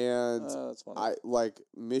there, and That's funny. I like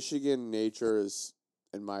Michigan nature is,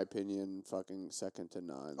 in my opinion, fucking second to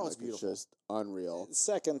none. Oh, it's beautiful. just unreal.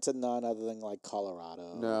 Second to none other than like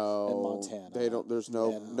Colorado. No, And Montana. They don't. There's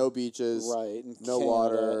no And- beaches. Right. And No Canada,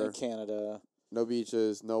 water. And Canada. No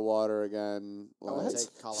beaches. No water again. I would Like,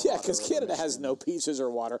 take Colorado. Yeah, because over Canada has Michigan. no beaches or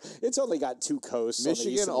water. It's only got 2 coasts. on the east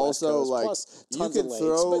Michigan and west also coast, like plus you tons can of lakes,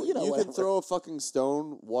 throw but, you know, can whatever. throw a fucking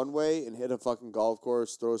stone one way and hit a fucking golf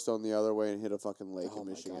course. Throw a stone the other way and hit a fucking lake Oh in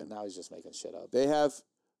my Michigan. God! Now he's just making shit up. They have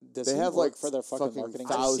Does they he have, work like, for their fucking fucking marketing?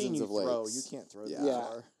 I've thousands seen you of throw. lakes. You can't throw Yeah. that Yeah.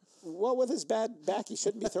 far. Well, with his bad back, he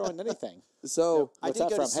shouldn't be throwing anything. so I What's did that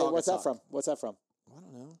go to from? Hey, what's that Saugatuck. from? What's that from? I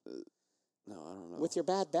don't know. no, I don't know. With your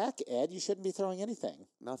bad back, Ed, you shouldn't be throwing anything.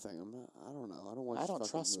 Nothing. I'm not. I don't know. I don't watch. I don't fucking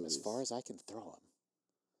trust him as movies. far as I can throw him.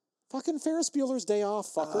 Fucking Ferris Bueller's Day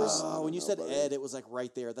Off, fuckers. Oh, when you know, said buddy. It was like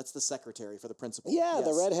right there. That's the secretary for the principal. Yeah,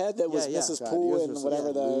 the Yes. redhead that was Yeah, yeah. Mrs. God, Poole you guys and are such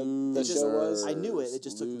whatever the show was. I knew it. It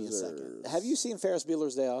just took me a second. losers. Have you seen Ferris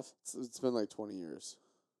Bueller's Day Off? It's been like 20 years.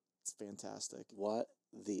 It's fantastic. What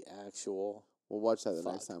the actual? We'll watch that the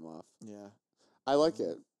Fuck. next time off. Yeah. I like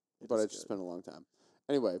it, but is it's just good. been a long time.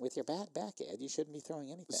 Anyway, With your bad back, Ed, you shouldn't be throwing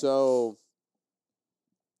anything. so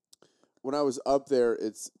when I was up there,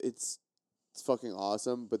 it's fucking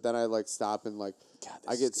awesome. But then I like stop and like God,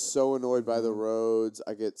 I this get is so annoyed by the roads.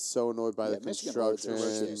 I get so annoyed by Yeah, the Michigan roads are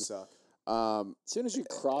construction. shitty. suck. good. As soon as you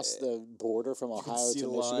cross the border from Ohio see to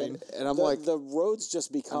the Michigan, line. And I'm the, like, the roads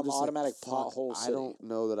just I'm become just like, automatic fuck, pothole I city. don't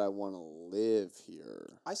know that I want to live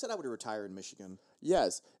here. I said I would retire in Michigan.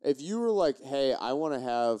 Yes, if you were like, hey, I want to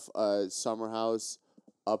have a summer house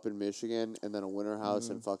up in Michigan and then a winter house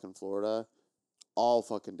in fucking Florida, all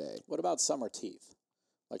fucking day. What about summer teeth?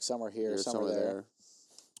 Like summer here, Here's summer summer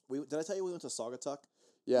there. Did I tell you we went to Saugatuck?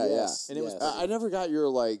 Yeah, Yes, And it was yes. yeah. I never got your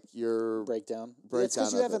Breakdown. It's Breakdown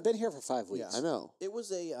because you of haven't it. been here for 5 weeks. Yeah. I know. It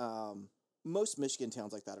was a most Michigan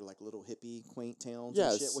towns like that are like little hippie, quaint towns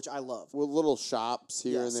Yes. and shit, which I love. With little shops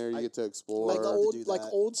here Yes, and there, you I- get to explore. Like to do like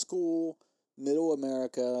that. old school, middle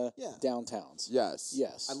America Yeah. downtowns. Yes,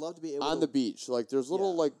 Yes. I love to be able on to the beach. Like there's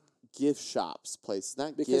little Yeah. like gift shops, places,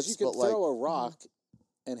 not Because gifts, you can but like throw a rock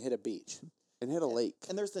and hit a beach. and hit a lake.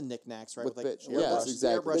 and there's the knickknacks, right? With With like bit- yes,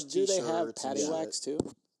 exactly. But do they have t-shirts and patty shit. wax too?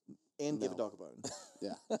 and give a No. dog a bone.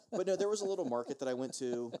 Yeah. But no, there was a little market that I went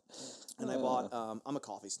to, and I bought. I'm a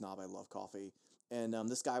coffee snob. I love coffee, and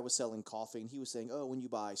this guy was selling coffee, and he was saying, "Oh, when you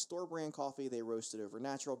buy store brand coffee, they roast it over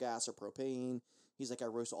natural gas or propane." He's like, "I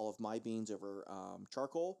roast all of my beans over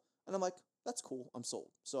charcoal," and I'm like, "That's cool. I'm sold."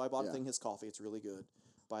 So I bought a Yeah. thing his coffee. It's really good,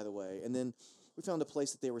 by the way. And then we found a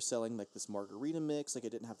place that they were selling like this margarita mix. Like it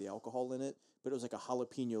didn't have the alcohol in it, but it was like a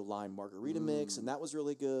jalapeno lime margarita mix, and that was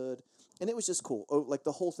really good. And it was just cool. Oh, like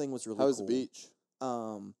the whole thing was really How was cool. the beach?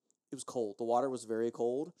 It was cold. The water was very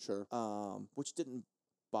cold, Sure. which didn't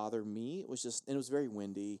bother me. It was just, and it was very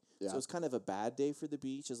windy. Yeah. So it was kind of a bad day for the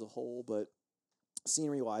beach as a whole, but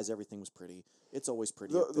scenery wise, everything was pretty. It's always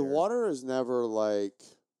pretty. The up there. water is never like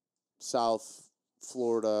South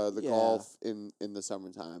Florida, the Yeah. Gulf in the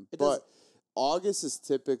summertime. It But August is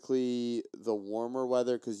typically the warmer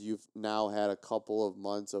weather because you've now had a couple of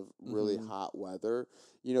months of really Mhm. hot weather.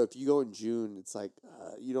 You know, if you go in June, it's like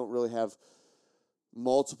you don't really have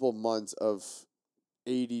multiple months of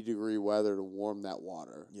 80-degree weather to warm that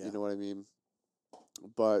water. Yeah. You know what I mean?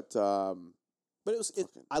 But But it was.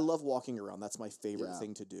 Fucking- I love walking around. That's my favorite Yeah.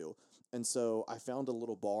 thing to do. And so I found a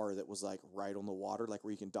little bar that was like right on the water, like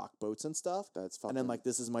where you can dock boats and stuff. that's fucking. And I'm like,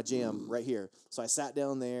 this is my jam right here. So I sat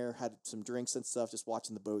down there, had some drinks and stuff, just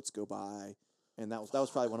watching the boats go by. And that was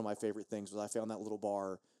probably one of my favorite things. Was I found that little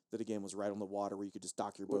bar that again was right on the water where you could just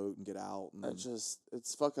dock your boat and get out. And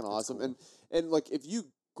it's fucking awesome. cool. And like if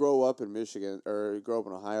you grow up in Michigan or grow up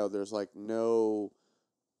in Ohio, there's like no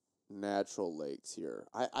natural lakes here.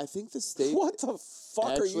 I think the state What the fuck are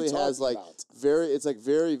you actually talking has like about?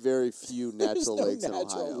 very few There's natural no lakes in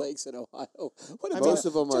natural Ohio. lakes in Ohio. What Most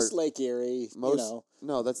of them just are Lake Erie.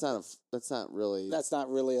 No, that's not really. That's not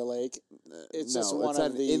really a lake. It's just one it's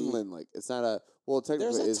of an the inland lake. It's not a technically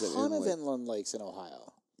There's is a an ton inland of lake. inland lakes in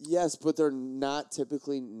Ohio. Yes, but they're not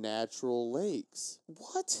typically natural lakes.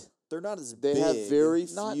 What? They're not as They big. have very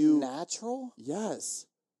Not few. natural? Yes,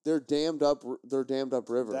 they're dammed up. They're dammed up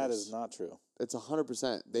rivers. That is not true. It's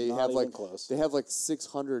 100%. They Not have even like close. They have like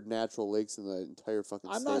 600 natural lakes in the entire fucking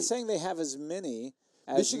I'm state. not saying they have as many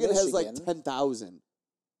as Michigan has like 10,000.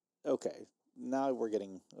 Okay, now we're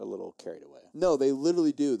getting a little carried away. No, they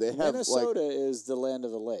literally do. They have Minnesota is the land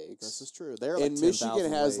of the lakes. This is true. They're like And Michigan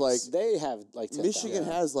 10,000 has, lakes. They have like 10,000. Michigan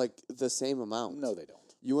has like the same amount. No, they don't.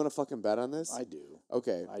 You want to fucking bet on this? I do.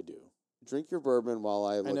 Okay. I do. Drink your bourbon while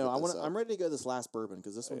I look I know. at this up. I'm ready to go this last bourbon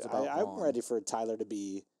because this one's about. I'm gone. ready for Tyler to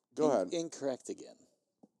be Go ahead. incorrect again.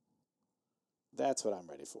 That's what I'm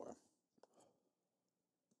ready for.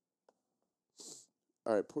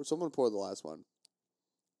 All right, someone pour the last one.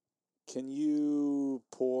 Can you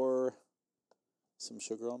pour some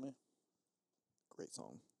sugar on me? Great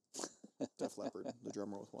song. Def Leppard, the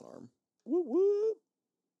drummer with one arm. Whoop whoop.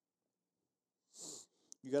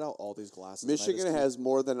 You got out all these glasses. and I just Michigan keep- has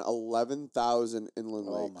more than 11,000 inland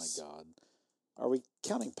Oh lakes. my God. Are we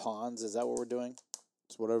counting ponds? Is that what we're doing?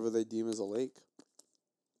 It's whatever they deem as a lake.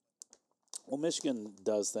 Well, Michigan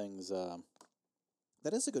does things.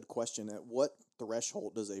 That is a good question. At what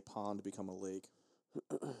threshold does a pond become a lake?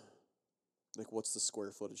 Like, what's the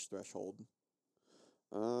square footage threshold?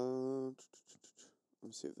 Let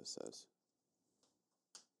me see what this says.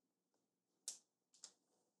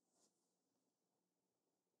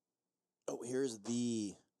 Oh, here's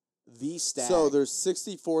the Stagg. So there's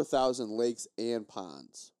 64,000 lakes and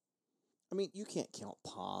ponds. I mean, you can't count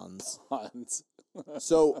ponds. Ponds.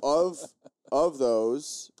 So of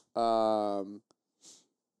those,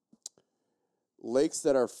 lakes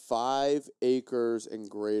that are 5 acres and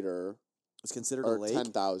greater It's considered a are lake.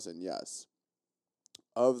 10,000. Yes.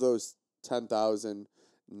 Of those 10,000,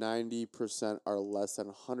 90% are less than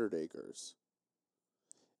 100 acres.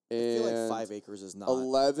 I And feel like 5 acres is not.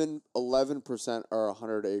 11% are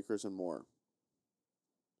 100 acres and more.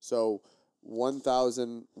 So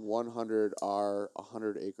 1,100 are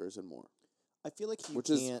 100 acres and more, I feel like if you which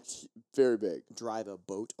can't is very big. drive a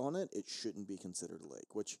boat on it, it shouldn't be considered a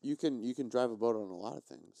lake. Which You can drive a boat on a lot of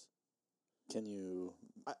things. Can you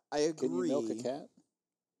I agree. can you milk a cat?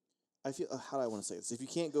 I feel. How do I want to say this? If you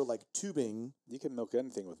can't go like tubing, You can milk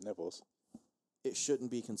anything with nipples. it shouldn't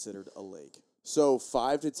be considered a lake. So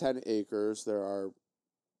 5 to 10 acres, there are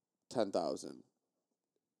 10,000.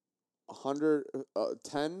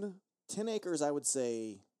 10 10 acres, I would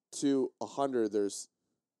say. to 100, there's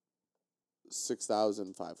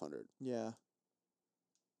 6,500. Yeah.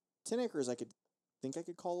 10 acres, I could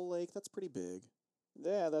call a lake. That's pretty big.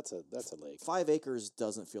 Yeah, that's a lake. 5 acres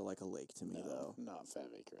doesn't feel like a lake to me, No, though. not 5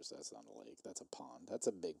 acres. That's not a lake. That's a pond. That's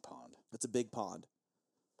a big pond. It's a big pond.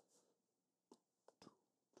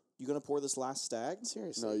 You gonna pour this last Stagg?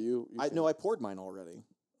 Seriously. No, you I can't. no, I poured mine already.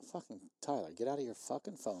 Fucking Tyler, get out of your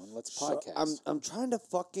fucking phone. Let's So, podcast. I'm trying to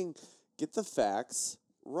fucking get the facts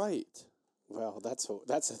right. Well, that's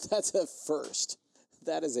a first.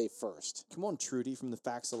 That is a first. Come on, Trudy from the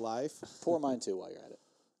Facts of Life. Pour mine too while you're at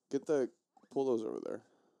it. Pull those over there.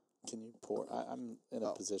 Can you pour? I'm in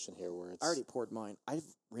a position here where it's. I already poured mine. I've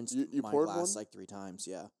rinsed You my poured glass one? like 3 times.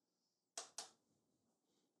 Yeah.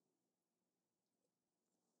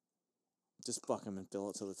 Just fuck them and fill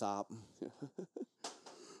it to the top.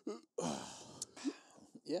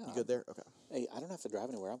 Yeah. You good there? Okay. Hey, I don't have to drive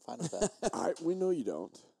anywhere. I'm fine with that. We know you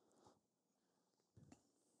don't.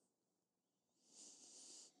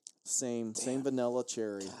 Same Damn. vanilla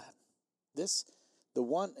cherry. The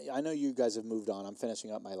one I know you guys have moved on. I'm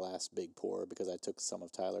finishing up my last big pour because I took some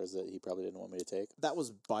of Tyler's that he probably didn't want me to take. That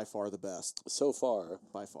was by far the best. So far,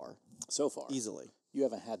 By far. easily, Easily. you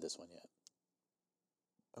haven't had this one yet.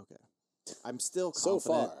 Okay. I'm still So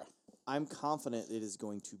confident. far, I'm confident it is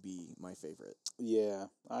going to be my favorite. yeah,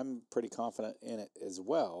 I'm pretty confident in it as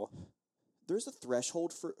well. There's a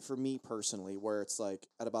threshold for me personally where it's like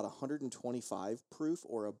at about 125 proof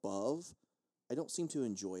or above, I don't seem to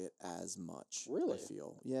enjoy it as much. Really? I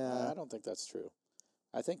feel. Yeah. I don't think that's true.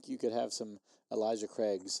 I think you could have some Elijah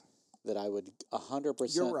Craig's that I would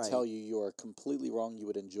 100% You're right. tell you are completely wrong. You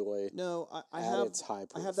would enjoy No, I at have its high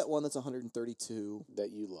proof I have that one that's 132 that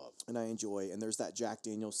you love. and I enjoy. And there's that Jack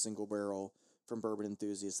Daniel's single barrel from Bourbon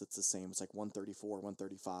Enthusiast that's the same. It's like 134,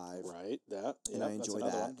 135. Right, that. And Yep, I that's enjoy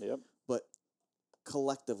another that. one. Yep. But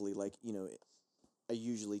collectively, like, I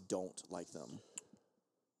usually don't like them.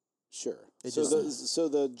 Sure. It So just-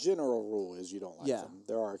 the general rule is you don't like Yeah. them.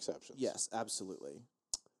 There are exceptions. Yes, absolutely.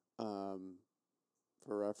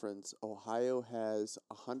 For reference, Ohio has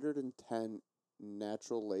 110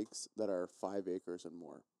 natural lakes that are 5 acres and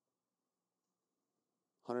more.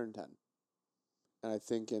 110. And I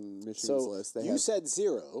think in Michigan's So list they you have. said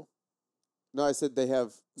 0. No, I said they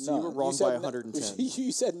have. So you were None. wrong said by 110.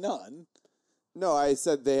 You said none. No, I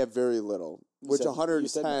said they have very little, You which said- you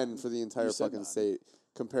 110 said- for the entire you said fucking none. state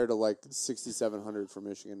compared to like 6,700 for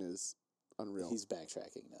Michigan is unreal. He's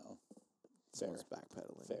backtracking now. Fair. Someone's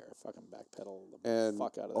backpedaling. Fair. Fucking backpedal the And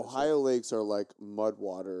fuck out of that Ohio lakes are like mud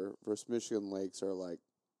water versus Michigan lakes are like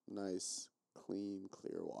nice, clean,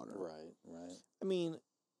 clear water. shit. Right. I mean,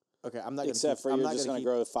 okay, I'm not Except gonna for keep, you're I'm just not going to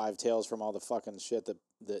gonna grow 5 tails from all the fucking shit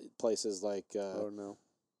that places like Oh no.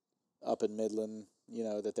 up in Midland,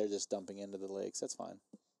 that they're just dumping into the lakes. That's fine.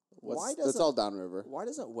 Why That's all downriver. Why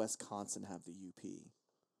doesn't Wisconsin have the UP?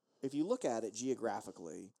 If you look at it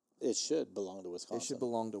geographically, It should belong to Wisconsin. it should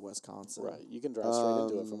belong to Wisconsin. Right. You can drive straight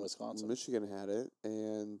into it from Wisconsin. Michigan had it,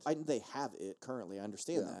 and They have it currently. I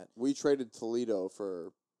understand yeah, that. we traded Toledo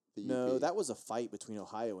for the No, UP. that was a fight between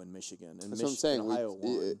Ohio and Michigan, and That's what I'm saying. Ohio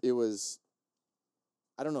won. It was.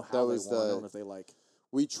 I don't know that how they was won. I the- don't know if they like.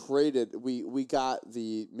 We traded. We got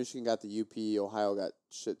the Michigan got the UP. Ohio got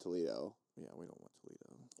shit Toledo. Yeah, we don't want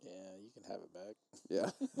Toledo. Yeah, you can have it back.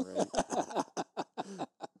 Yeah. Right.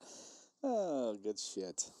 Oh, good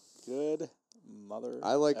shit. Good mother.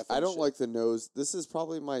 I effing don't shit. like the nose. This is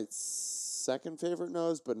probably my second favorite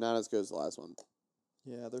nose, but not as good as the last one.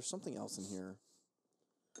 Yeah, there's something else in here.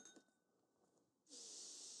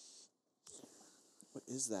 What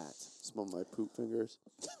is that? Smell my poop fingers.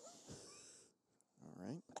 All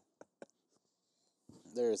right.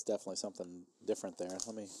 There is definitely something different there.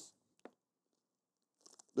 Let me.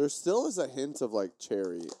 There still is a hint of like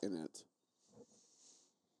cherry in it.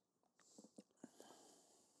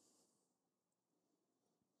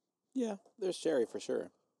 Yeah, there's cherry for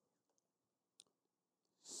sure.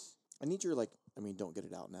 I need your don't get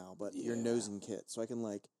it out now, but your Yeah. nosing kit, so I can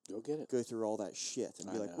Go get it. go through all that shit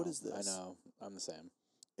and be like, what is this? I know. I'm the same.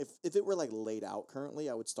 If it were laid out currently,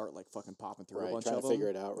 I would start fucking popping through a Right, bunch trying of to them. figure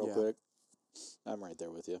it out real Yeah. quick. I'm right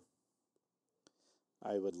there with you.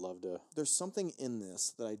 I would love to. There's something in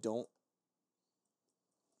this that I don't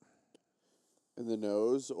In the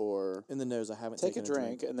nose, or in the nose. I haven't Take a taken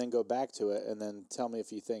drink and then go back to it and then tell me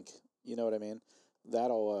if you think, you know what I mean?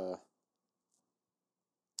 That'll,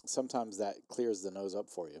 sometimes that clears the nose up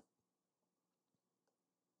for you.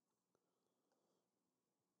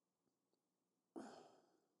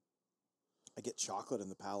 I get chocolate in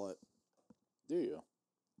the palate. Do you?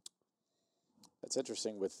 That's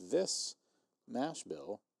interesting with this mash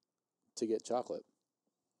bill to get chocolate.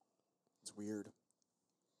 It's weird.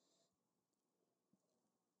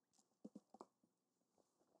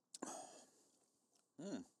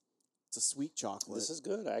 It's a sweet chocolate. This is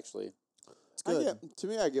good, actually. It's good. to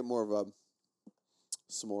me, I get more of a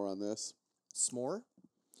s'more on this. S'more.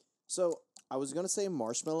 So I was gonna say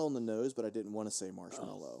marshmallow on the nose, but I didn't want to say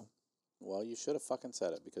marshmallow. Well, you should have fucking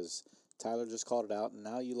said it because Tyler just called it out, and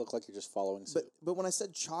now you look like you're just following suit. But when I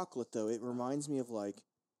said chocolate, though, it reminds me of a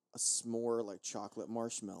s'more, chocolate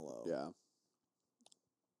marshmallow. Yeah.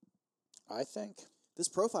 I think, This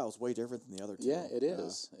profile is way different than the other two. yeah, it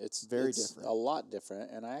is. It's Very it's different. a lot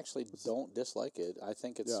different, and I actually don't dislike it. I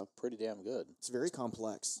think it's Yeah. pretty damn good. It's very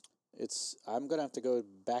complex. I'm gonna have to go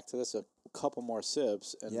back to this a couple more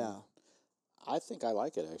sips, and Yeah. I think I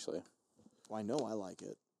like it actually. Well, I know I like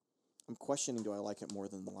it. I'm questioning, do I like it more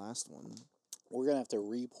than the last one? We're gonna have to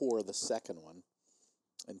re-pour the second one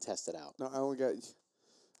and test it out. No, I only got.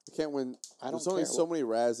 I can't win. I There's don't only care so what- many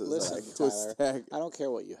razzes. Listen, that I can Tyler, Stagg. I don't care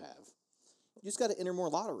what you have. You just got to enter more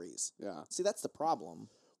lotteries. Yeah. See, that's the problem.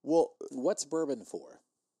 Well, What's bourbon for?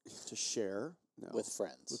 To share no. With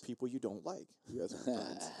friends. with people you don't like. You guys are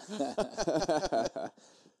friends.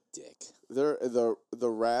 Dick. the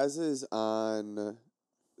razzes on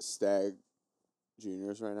Stagg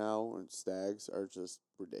Juniors right now and Stags are just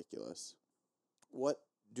ridiculous. Would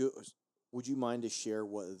you mind to share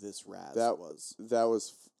what this Raz That was? That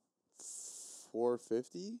was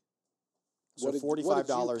 $4.50. So What did $45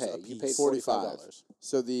 you a pay? You piece. paid $45. $45.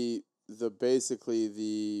 So the basically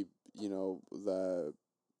the the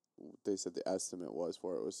they said the estimate was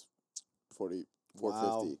for it was $4.50.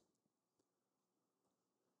 Wow.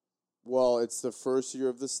 Well, it's the first year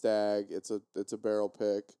of the Stag. It's a barrel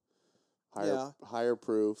pick, higher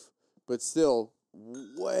proof, but still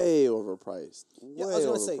way overpriced. Yeah, Way I was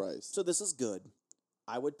gonna say. overpriced. So this is good.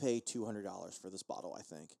 I would pay $200 for this bottle. I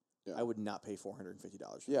think Yeah. I would not pay $450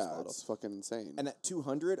 for this Yeah, bottle. it's fucking insane. And at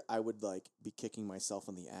 $200, I would like be kicking myself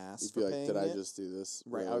in the ass. You'd for be like, paying did I it. just do this?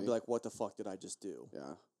 Right. I would Really? be like, what the fuck did I just do?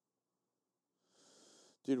 Yeah.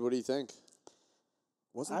 Dude, what do you think?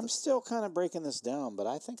 I'm still kind of breaking this down, but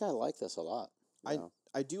I think I like this a lot. Yeah.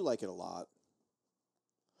 I do like it a lot.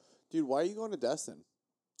 Dude, why are you going to Destin?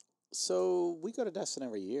 So we go to Destin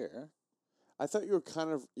every year. I thought you were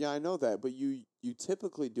kind of I know that, but you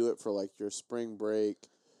typically do it for like your spring break.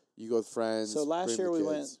 You go with friends. So last bring year the we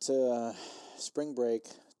kids. went to spring break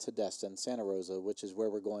to Destin, Santa Rosa, which is where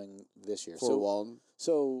we're going this year. Fort Walton.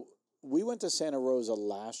 So we went to Santa Rosa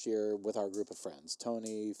last year with our group of friends: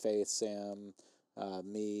 Tony, Faith, Sam,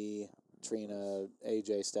 me, Trina,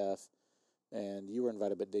 AJ, Steph, and you were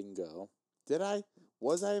invited but didn't go. Did I?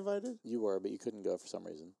 Was I invited? You were, but you couldn't go for some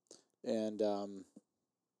reason. And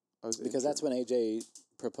I was because that's when AJ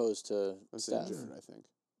proposed to I was Steph. injured, I think.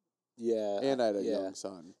 Yeah, And I had a young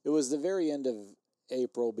son. It was the very end of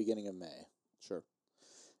April, beginning of May. Sure.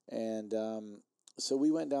 And so we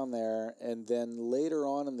went down there, and then later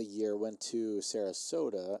on in the year went to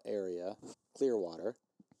Sarasota area, Clearwater,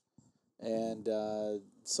 and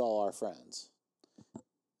saw our friends.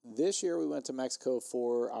 This year we went to Mexico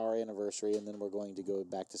for our anniversary, and then we're going to go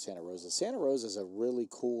back to Santa Rosa. Santa Rosa is a really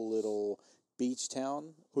cool little beach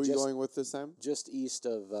town. Who are you going with this time? Just east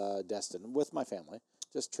of Destin, with my family.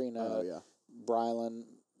 Just Trina, Oh, yeah. Brylan,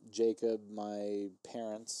 Jacob, my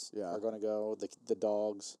parents are going to go, the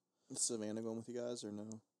dogs. Is Savannah going with you guys or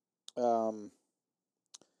no?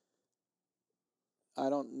 I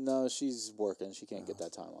don't know. She's working. She can't get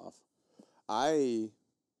that time off. I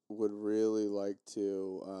would really like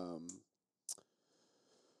to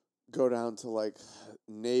go down to like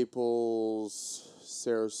Naples,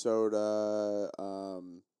 Sarasota,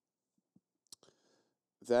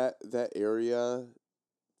 that area,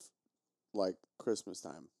 like Christmas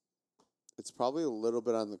time. It's probably a little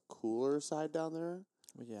bit on the cooler side down there.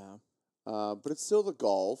 Yeah. But it's still the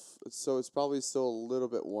Gulf, so it's probably still a little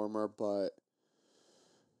bit warmer, but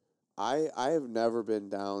I have never been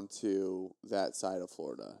down to that side of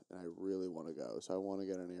Florida, and I really want to go. So I want to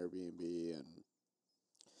get an Airbnb. And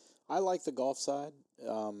I like the Gulf side.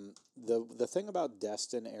 The thing about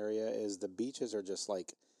Destin area is the beaches are just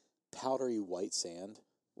like powdery white sand.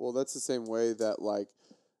 Well, that's the same way that like,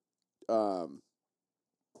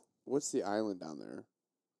 what's the island down there?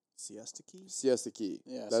 Siesta Key? Siesta Key.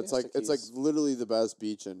 Yeah, that's Siesta it's like Key's- literally the best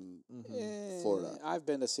beach in Eh, Florida. I've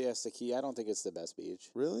been to Siesta Key. I don't think it's the best beach.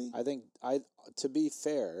 Really? I think to be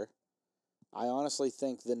fair, I honestly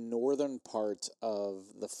think the northern part of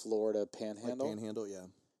the Florida Panhandle, Like Panhandle, yeah.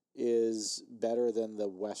 is better than the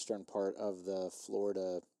western part of the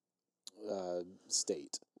Florida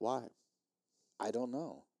state. Why? I don't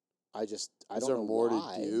know. I Is don't there know more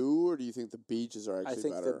why. to do, or do you think the beaches are actually I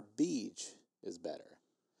think better? the beach is better.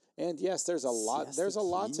 And yes, there's a lot. Siesta There's a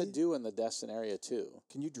lot to Key? do in the Destin area too.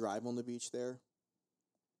 Can you drive on the beach there?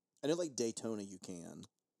 I know, like Daytona, you can.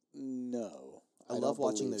 No, I don't love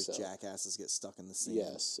watching believe those so. jackasses get stuck in the sea.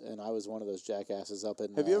 Yes, and I was one of those jackasses up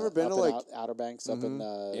in. Have you ever been up to, in like- Outer Banks? Up in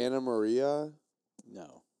Anna Maria?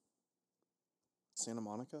 no. Santa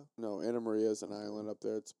Monica? No, Anna Maria is an island up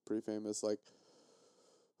there. It's pretty famous. Like,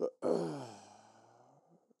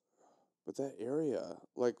 but that area,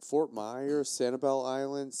 like Fort Myers, Sanibel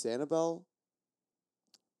Island, Sanibel.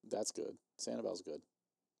 That's good. Sanibel's good.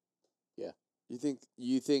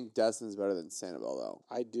 You think Destin's better than Sanibel though?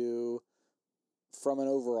 I do, from an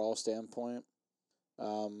overall standpoint.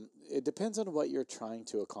 It depends on what you're trying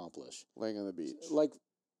to accomplish. Laying on the beach. Like,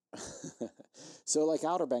 so like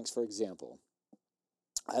Outer Banks, for example.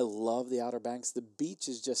 I love the Outer Banks. The beach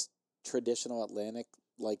is just traditional Atlantic,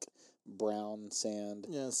 like brown sand.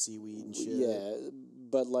 Yeah, seaweed and shit. Yeah,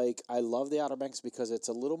 but like I love the Outer Banks because it's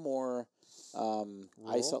a little more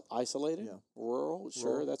isolated, Yeah. rural.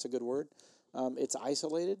 Sure, Rural. that's a good word. It's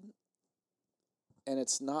isolated, and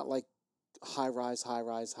it's not like high rise, high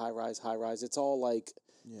rise, high rise, high rise. It's all like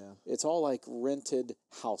rented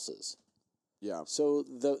houses. Yeah. So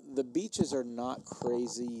the beaches are not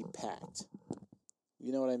crazy packed.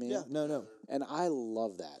 You know what I mean? Yeah, no. And I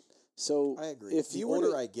love that. So I agree. If the you older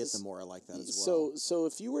were to, I get, the more I like that as well. So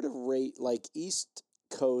if you were to rate like East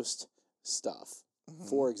Coast stuff,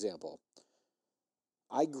 for example,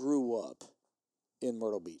 I grew up in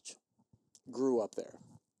Myrtle Beach. Grew up there.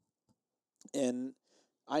 And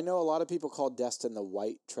I know a lot of people call Destin the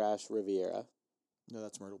white trash Riviera, No,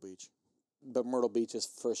 that's Myrtle Beach. but Myrtle Beach is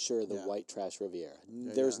for sure the Yeah. white trash Riviera.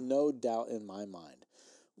 Yeah, There's yeah. no doubt in my mind.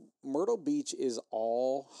 Myrtle Beach is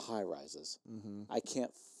all high rises. Mm-hmm. I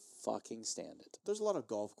can't fucking stand it. There's a lot of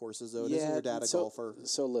golf courses, though. Isn't your dad a golfer?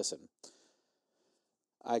 So listen.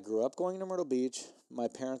 I grew up going to Myrtle Beach. My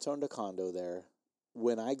parents owned a condo there.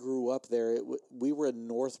 When I grew up there, we were in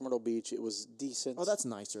North Myrtle Beach. It was decent. Oh, that's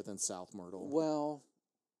nicer than South Myrtle. Well,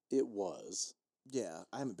 it was. Yeah,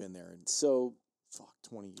 I haven't been there in So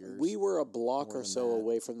 20 years. we were a block More or than so that.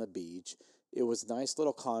 away from the beach. It was nice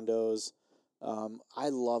little condos. I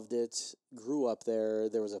loved it. Grew up there.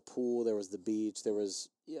 There was a pool. There was the beach. There was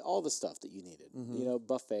all the stuff that you needed. Mhm.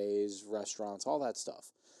 Buffets, restaurants, all that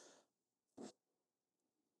stuff.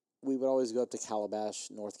 We would always go up to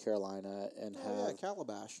Calabash, North Carolina, and Oh, yeah, have.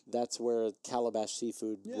 Calabash. That's where Calabash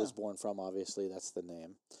Seafood Yeah. was born from. Obviously, that's the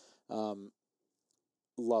name.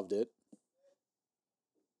 Loved it,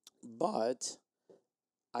 but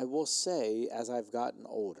I will say, as I've gotten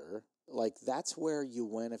older, like that's where you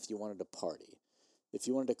went if you wanted to party, if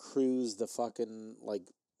you wanted to cruise the fucking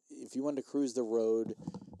if you wanted to cruise the road,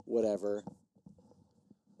 whatever,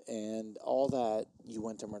 and all that, you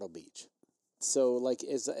went to Myrtle Beach. So like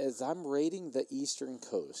as I'm rating the Eastern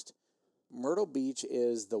Coast, Myrtle Beach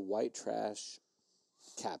is the white trash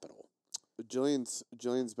capital.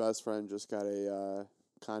 Jillian's best friend just got a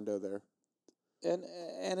condo there. And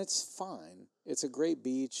it's fine. It's a great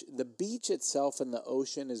beach. The beach itself and the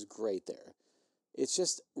ocean is great there. It's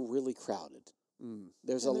just really crowded.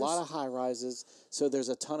 There's And a lot of high rises, so there's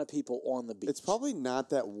a ton of people on the beach. It's probably not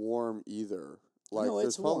that warm either. Like No,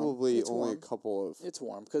 there's it's warm. probably It's only warm. a couple of. It's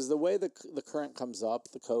warm because the way the current comes up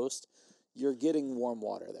the coast, you're getting warm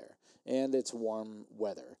water there, and it's warm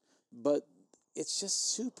weather. But it's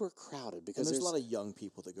just super crowded because And there's a lot of young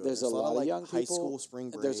people that go there's there. a lot of like young high people. school spring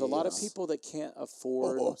break. There's a lot of people that can't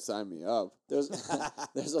afford. Oh, sign me up. There's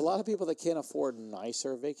there's a lot of people that can't afford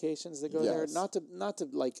nicer vacations that go there. Yes. Not to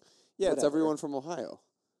like. Yeah, it's whatever. everyone from Ohio.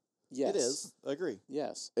 Yes, It is. I agree.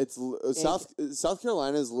 Yes. It's South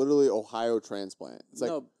Carolina is literally Ohio transplant. It's like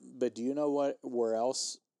No, but do you know where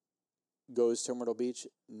else goes to Myrtle Beach?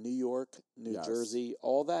 New York, New Yes. Jersey,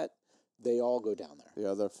 all that. They all go down there. the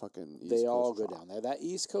other fucking East They Coast all go drop. down there. That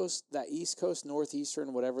East Coast,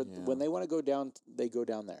 Northeastern, whatever. Yeah. When they want to go down, they go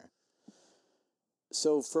down there.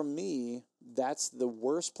 So for me, that's the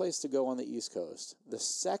worst place to go on the East Coast. The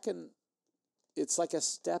second, it's like a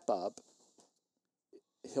step up.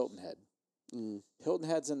 Hilton Head. Hilton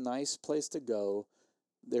Head's a nice place to go.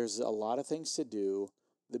 There's a lot of things to do.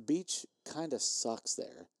 The beach kind of sucks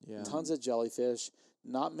there. Yeah. Tons of jellyfish,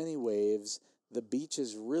 not many waves. The beach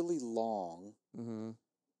is really long. Mm-hmm.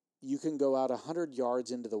 You can go out 100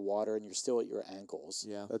 yards into the water and you're still at your ankles.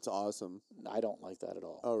 Yeah. That's awesome. I don't like that at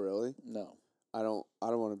all. Oh, really? No. I don't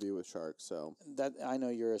want to be with sharks, so. That I know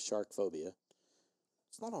you're a shark phobia.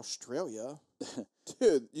 It's not Australia.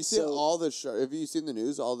 Dude, you see So- all the shark. Have you seen the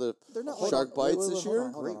news? All the They're not shark like, bites this year?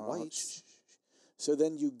 Great whites. So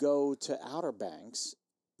then you go to Outer Banks,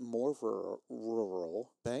 more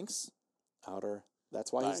rural. Banks? Outer.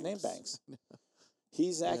 That's why he's named Banks. Banks.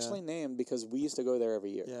 He's actually named because we used to go there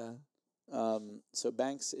every year. Yeah. So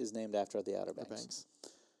Banks is named after the Outer The Banks. Banks.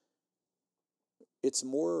 It's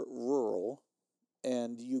more rural,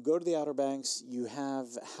 and you go to the Outer Banks, you have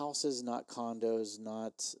houses, not condos,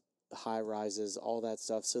 not high rises, all that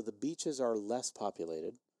stuff. So the beaches are less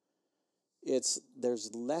populated. There's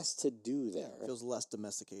less to do there. It feels less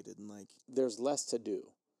domesticated and like There's less to do.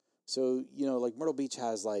 So, like Myrtle Beach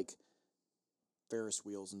has like Ferris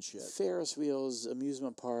wheels and shit. Ferris wheels,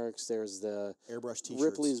 amusement parks, there's the Airbrush t-shirts.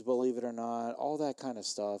 Ripley's Believe It or Not, all that kind of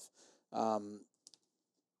stuff.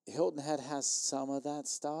 Hilton Head has some of that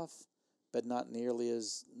stuff, but not nearly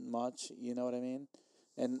as much. You know what I mean?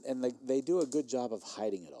 And they do a good job of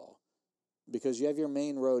hiding it all, because you have your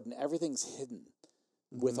main road and everything's hidden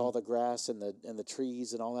with all the grass and the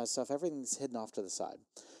trees and all that stuff. Everything's hidden off to the side,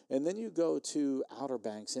 and then you go to Outer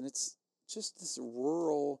Banks and it's just this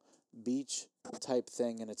rural beach type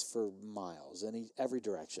thing, and it's for miles in every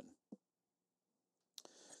direction.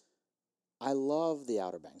 I love the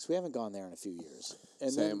Outer Banks. We haven't gone there in a few years.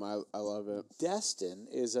 And Same. then I love it. Destin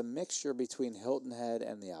is a mixture between Hilton Head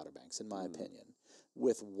and the Outer Banks, in my opinion,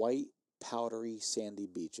 with white, powdery, sandy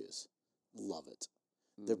beaches. Love it.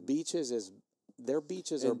 Their beaches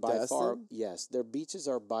are In by far, Destin? yes, their beaches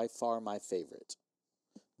are by far my favorite.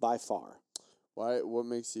 By far. Why? What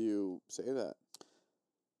makes you say that?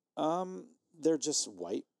 They're just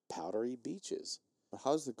white, powdery beaches. But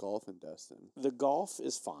how's the golf in Destin? The golf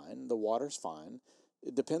is fine. The water's fine.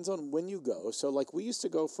 It depends on when you go. So, like, we used to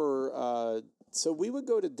go for, so we would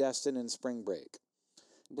go to Destin in spring break.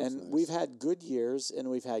 That's And nice. we've had good years and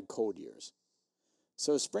we've had cold years.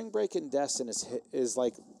 So, spring break in Destin is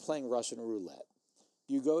like playing Russian roulette.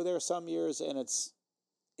 You go there some years and it's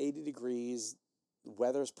 80 degrees,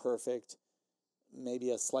 weather's perfect,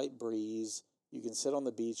 maybe a slight breeze, You can sit on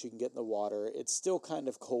the beach. You can get in the water. It's still kind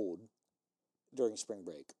of cold during spring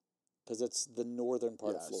break because it's the northern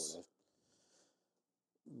part of Florida.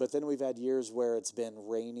 But then we've had years where it's been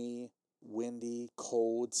rainy, windy,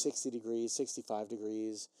 cold, 60 degrees, 65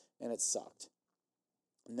 degrees, and it sucked.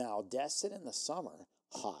 Now, Destin in the summer,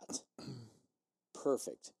 hot,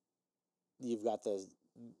 perfect. You've got the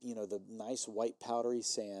nice white powdery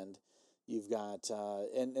sand. You've got,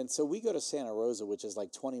 and so we go to Santa Rosa, which is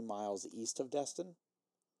like 20 miles east of Destin,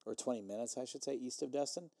 or 20 minutes, I should say, east of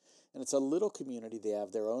Destin. And it's a little community. They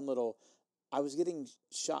have their own little, I was getting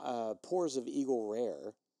pours of Eagle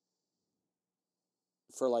Rare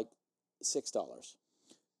for like $6.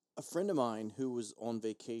 A friend of mine who was on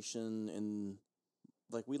vacation in,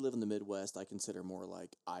 like, we live in the Midwest. I consider more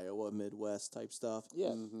like Iowa Midwest type stuff. Yeah.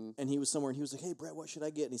 Mm-hmm. And he was somewhere and he was like, hey, Brett, what should I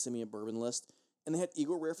get? And he sent me a bourbon list. And they had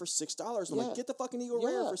Eagle Rare for $6. I'm like, get the fucking Eagle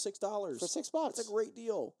Rare for $6. For $6. It's a great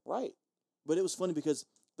deal. Right. But it was funny because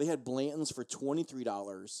they had Blanton's for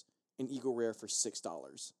 $23 and Eagle Rare for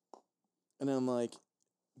 $6. And I'm like,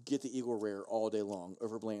 get the Eagle Rare all day long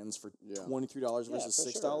over Blanton's for $23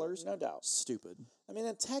 versus $6. Sure. No doubt. Stupid. I mean,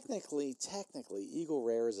 and technically, Eagle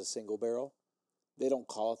Rare is a single barrel. They don't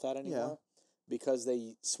call it that anymore because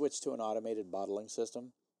they switched to an automated bottling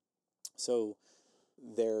system. So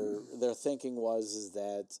their thinking is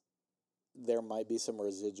that there might be some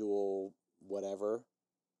residual whatever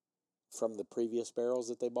from the previous barrels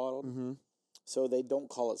that they bottled. Mm-hmm. So they don't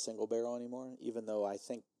call it single barrel anymore, even though I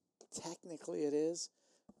think technically it is.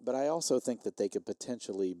 But I also think that they could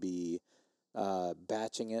potentially be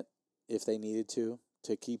batching it if they needed to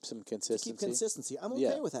keep some consistency. To keep consistency. I'm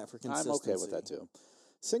okay with that for consistency. I'm okay with that too.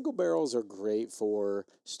 Single barrels are great for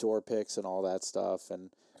store picks and all that stuff.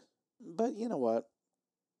 But you know what?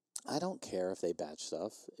 I don't care if they batch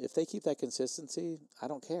stuff. If they keep that consistency, I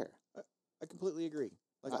don't care. I completely agree.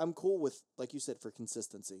 Like, I'm cool with, like you said, for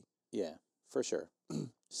consistency. Yeah, for sure.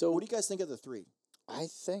 So what do you guys think of the 3? I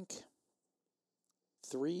think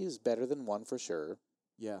 3 is better than 1 for sure.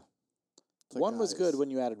 Yeah. Like, 1 was good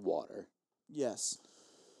when you added water. Yes.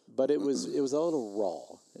 But it was a little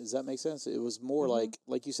raw. Does that make sense? It was more like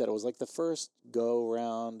you said, it was like the first go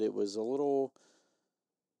round. It was a little,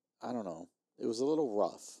 I don't know. It was a little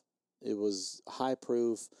rough. It was high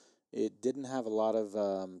proof. It didn't have a lot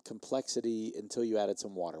of complexity until you added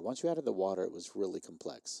some water. Once you added the water, it was really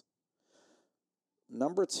complex.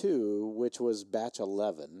 Number 2, which was batch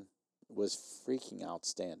 11, was freaking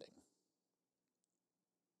outstanding.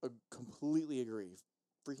 I completely agree.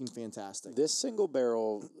 Freaking fantastic. This single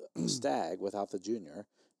barrel Stagg without the junior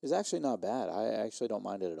is actually not bad. I actually don't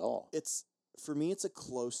mind it at all. For me, it's a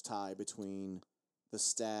close tie between the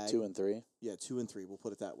Stagg 2 and 3. Yeah, 2 and 3. We'll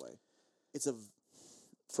put it that way.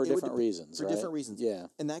 For different reasons. For different reasons. Yeah.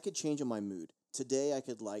 And that could change in my mood. Today, I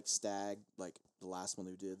could like Stagg, like the last one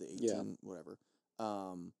they did, the 18, whatever.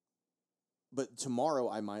 But tomorrow,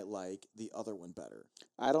 I might like the other one better.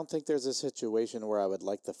 I don't think there's a situation where I would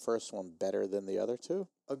like the first one better than the other 2.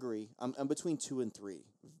 Agree. I'm between 2 and 3.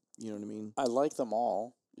 You know what I mean? I like them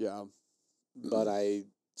all. Yeah. But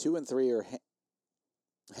 2 and 3 are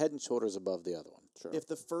head and shoulders above the other one. Sure. If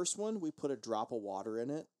the first one, we put a drop of water in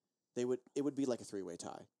it, it would be like a 3-way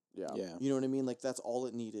tie. Yeah. Yeah. You know what I mean? Like, that's all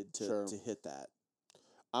it needed to hit that.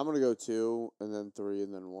 I'm going to go 2, and then 3,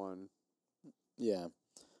 and then 1. Yeah.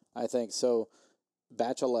 I think so.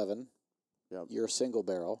 Batch 11, your single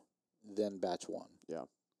barrel, then batch 1. Yeah.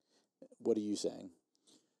 What are you saying?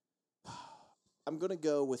 I'm going to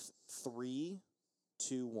go with 3,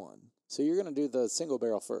 2, 1. So you're going to do the single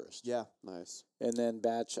barrel first. Yeah. Nice. And then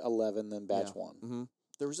batch 11, then batch 1. Mm-hmm.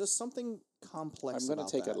 There was just something complex I'm going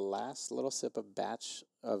to take that. a last little sip of batch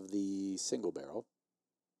of the single barrel.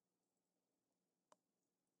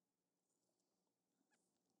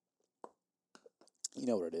 You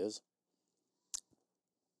know what it is?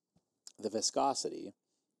 The viscosity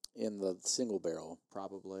in the single barrel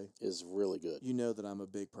Probably. is really good. You know that I'm a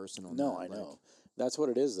big person on that. No, I know. That's what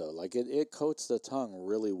it is, though. Like, it coats the tongue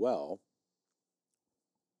really well.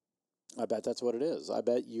 I bet that's what it is. I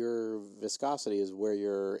bet your viscosity is where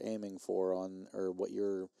you're aiming for or what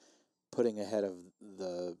you're putting ahead of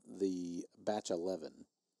the batch 11.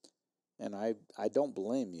 And I don't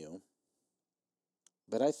blame you.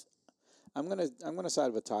 But I'm gonna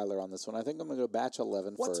side with Tyler on this one. I think I'm gonna go batch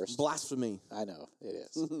 11 first. Blasphemy. I know it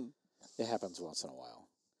is. It happens once in a while.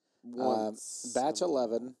 Once Batch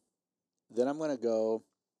 11. Then I'm gonna go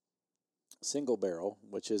single barrel,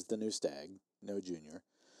 which is the new Stagg, no junior,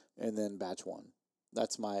 and then batch 1.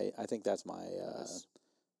 I think that's my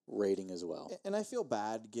rating as well. And I feel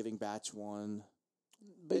bad giving batch 1.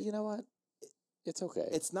 But you know what? It's okay.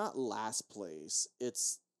 It's not last place.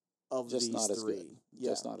 It's of just these not as three. good. Yeah.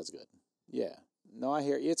 Just not as good. Yeah. No, I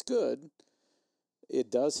hear you. It's good. It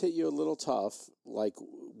does hit you a little tough. Like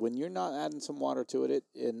when you're not adding some water to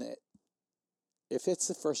if it's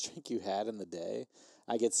the first drink you had in the day,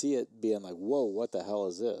 I could see it being like, whoa, what the hell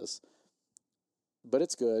is this? But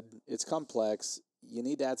it's good. It's complex. You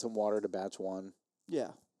need to add some water to batch one. Yeah.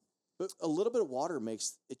 But a little bit of water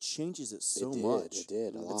changes it so much. It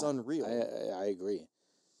did. It's unreal. I agree.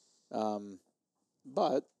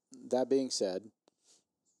 But that being said,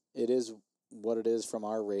 it is what it is from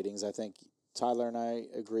our ratings. I think Tyler and I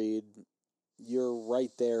agreed. You're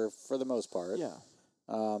right there for the most part. Yeah.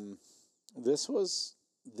 This was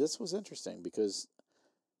interesting because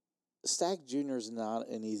Stagg Junior is not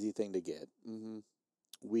an easy thing to get. Mm-hmm.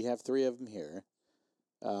 We have 3 of them here.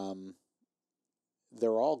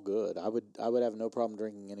 They're all good. I would have no problem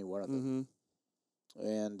drinking any one of them. Mm-hmm.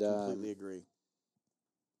 And completely agree.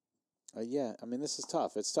 Yeah, I mean this is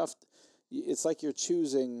tough. It's tough. It's like you're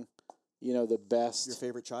choosing, the best. Your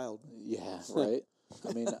favorite child. Yeah, right.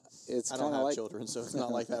 I mean, it's I kind don't of have like children, so it's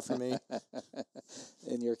not like that for me.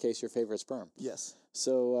 In your case, your favorite sperm. Yes.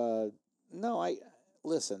 So no,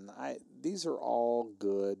 these are all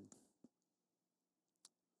good.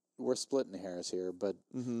 We're splitting hairs here, but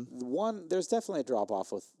there's definitely a drop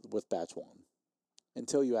off with batch 1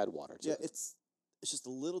 until you add water to it. Yeah, it's just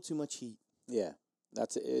a little too much heat. Yeah,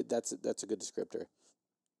 that's a good descriptor.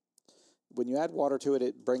 When you add water to it,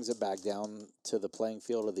 it brings it back down to the playing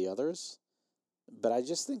field of the others. But I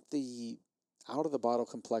just think the out of the bottle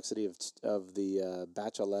complexity of the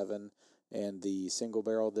batch 11 and the single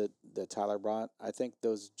barrel that Tyler brought, I think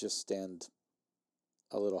those just stand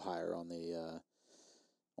a little higher on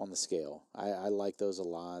the scale. I like those a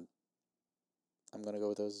lot. I'm gonna go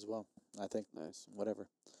with those as well. I think Nice. Whatever.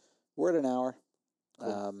 We're at an hour.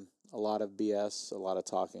 Cool. A lot of BS, a lot of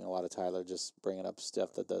talking, a lot of Tyler just bringing up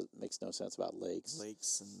stuff that makes no sense about lakes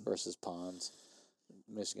and versus ponds,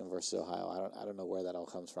 Michigan versus Ohio. I don't know where that all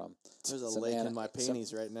comes from. There's a lake in my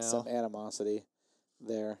panties right now. Some animosity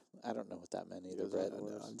there. I don't know what that meant either, Brett.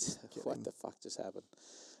 What the fuck just happened?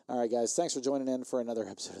 All right, guys. Thanks for joining in for another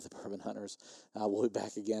episode of the Bourbon Hunters. We'll be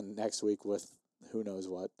back again next week with who knows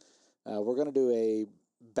what. We're going to do a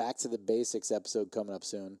Back to the Basics episode coming up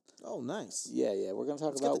soon. Oh, nice. Yeah. We're going to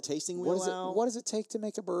talk Let's about get the tasting wheel out. What does it take to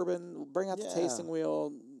make a bourbon? Bring out the tasting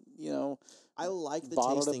wheel. I like the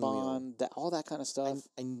bottle tasting to bond, wheel. all that kind of stuff.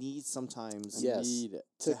 I need sometimes. Yes. Need it.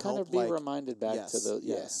 To kind of be reminded back to the.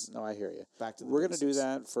 Yes. No, I hear you. Back to the We're going to do basics.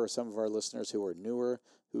 that for some of our listeners who are newer,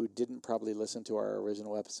 who didn't probably listen to our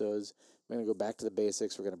original episodes. We're going to go back to the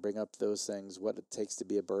basics. We're going to bring up those things, what it takes to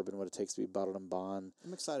be a bourbon, what it takes to be bottled and bond,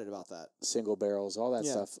 I'm excited about that. single barrels, all that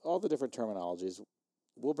stuff, all the different terminologies.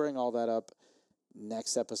 We'll bring all that up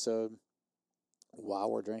next episode while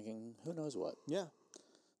we're drinking who knows what. Yeah.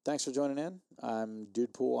 Thanks for joining in. I'm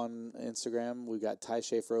Dude Pool on Instagram. We've got Ty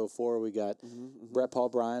Schaefer 04. We got Brett Paul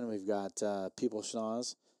Bryan. We've got People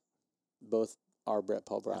Schnoz. Both are Brett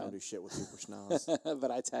Paul Bryan. I don't do shit with people schnoz. But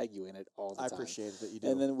I tag you in it all the time. I appreciate that you do.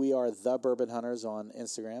 And then we are The Bourbon Hunters on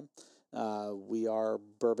Instagram. We are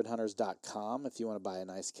bourbonhunters.com if you want to buy a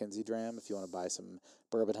nice Kinsey dram, if you want to buy some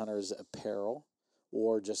Bourbon Hunters apparel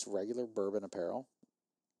or just regular bourbon apparel.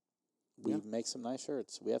 We make some nice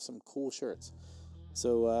shirts. We have some cool shirts.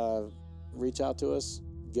 So reach out to us,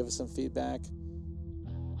 give us some feedback.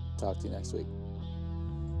 Talk to you next week.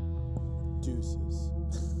 Deuces.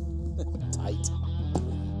 Tight.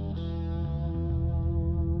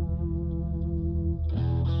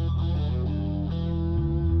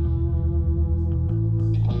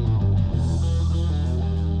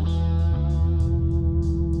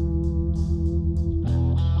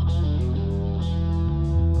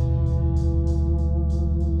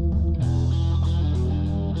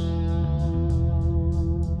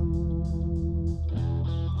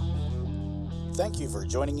 Thank you for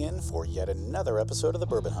joining in for yet another episode of the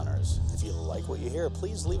Bourbon Hunters. If you like what you hear,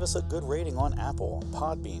 please leave us a good rating on Apple,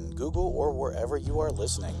 Podbean, Google, or wherever you are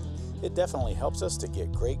listening. It definitely helps us to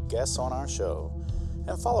get great guests on our show.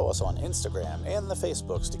 And follow us on Instagram and the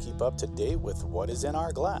Facebooks to keep up to date with what is in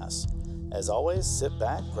our glass. As always, sit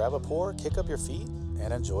back, grab a pour, kick up your feet,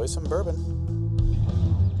 and enjoy some bourbon.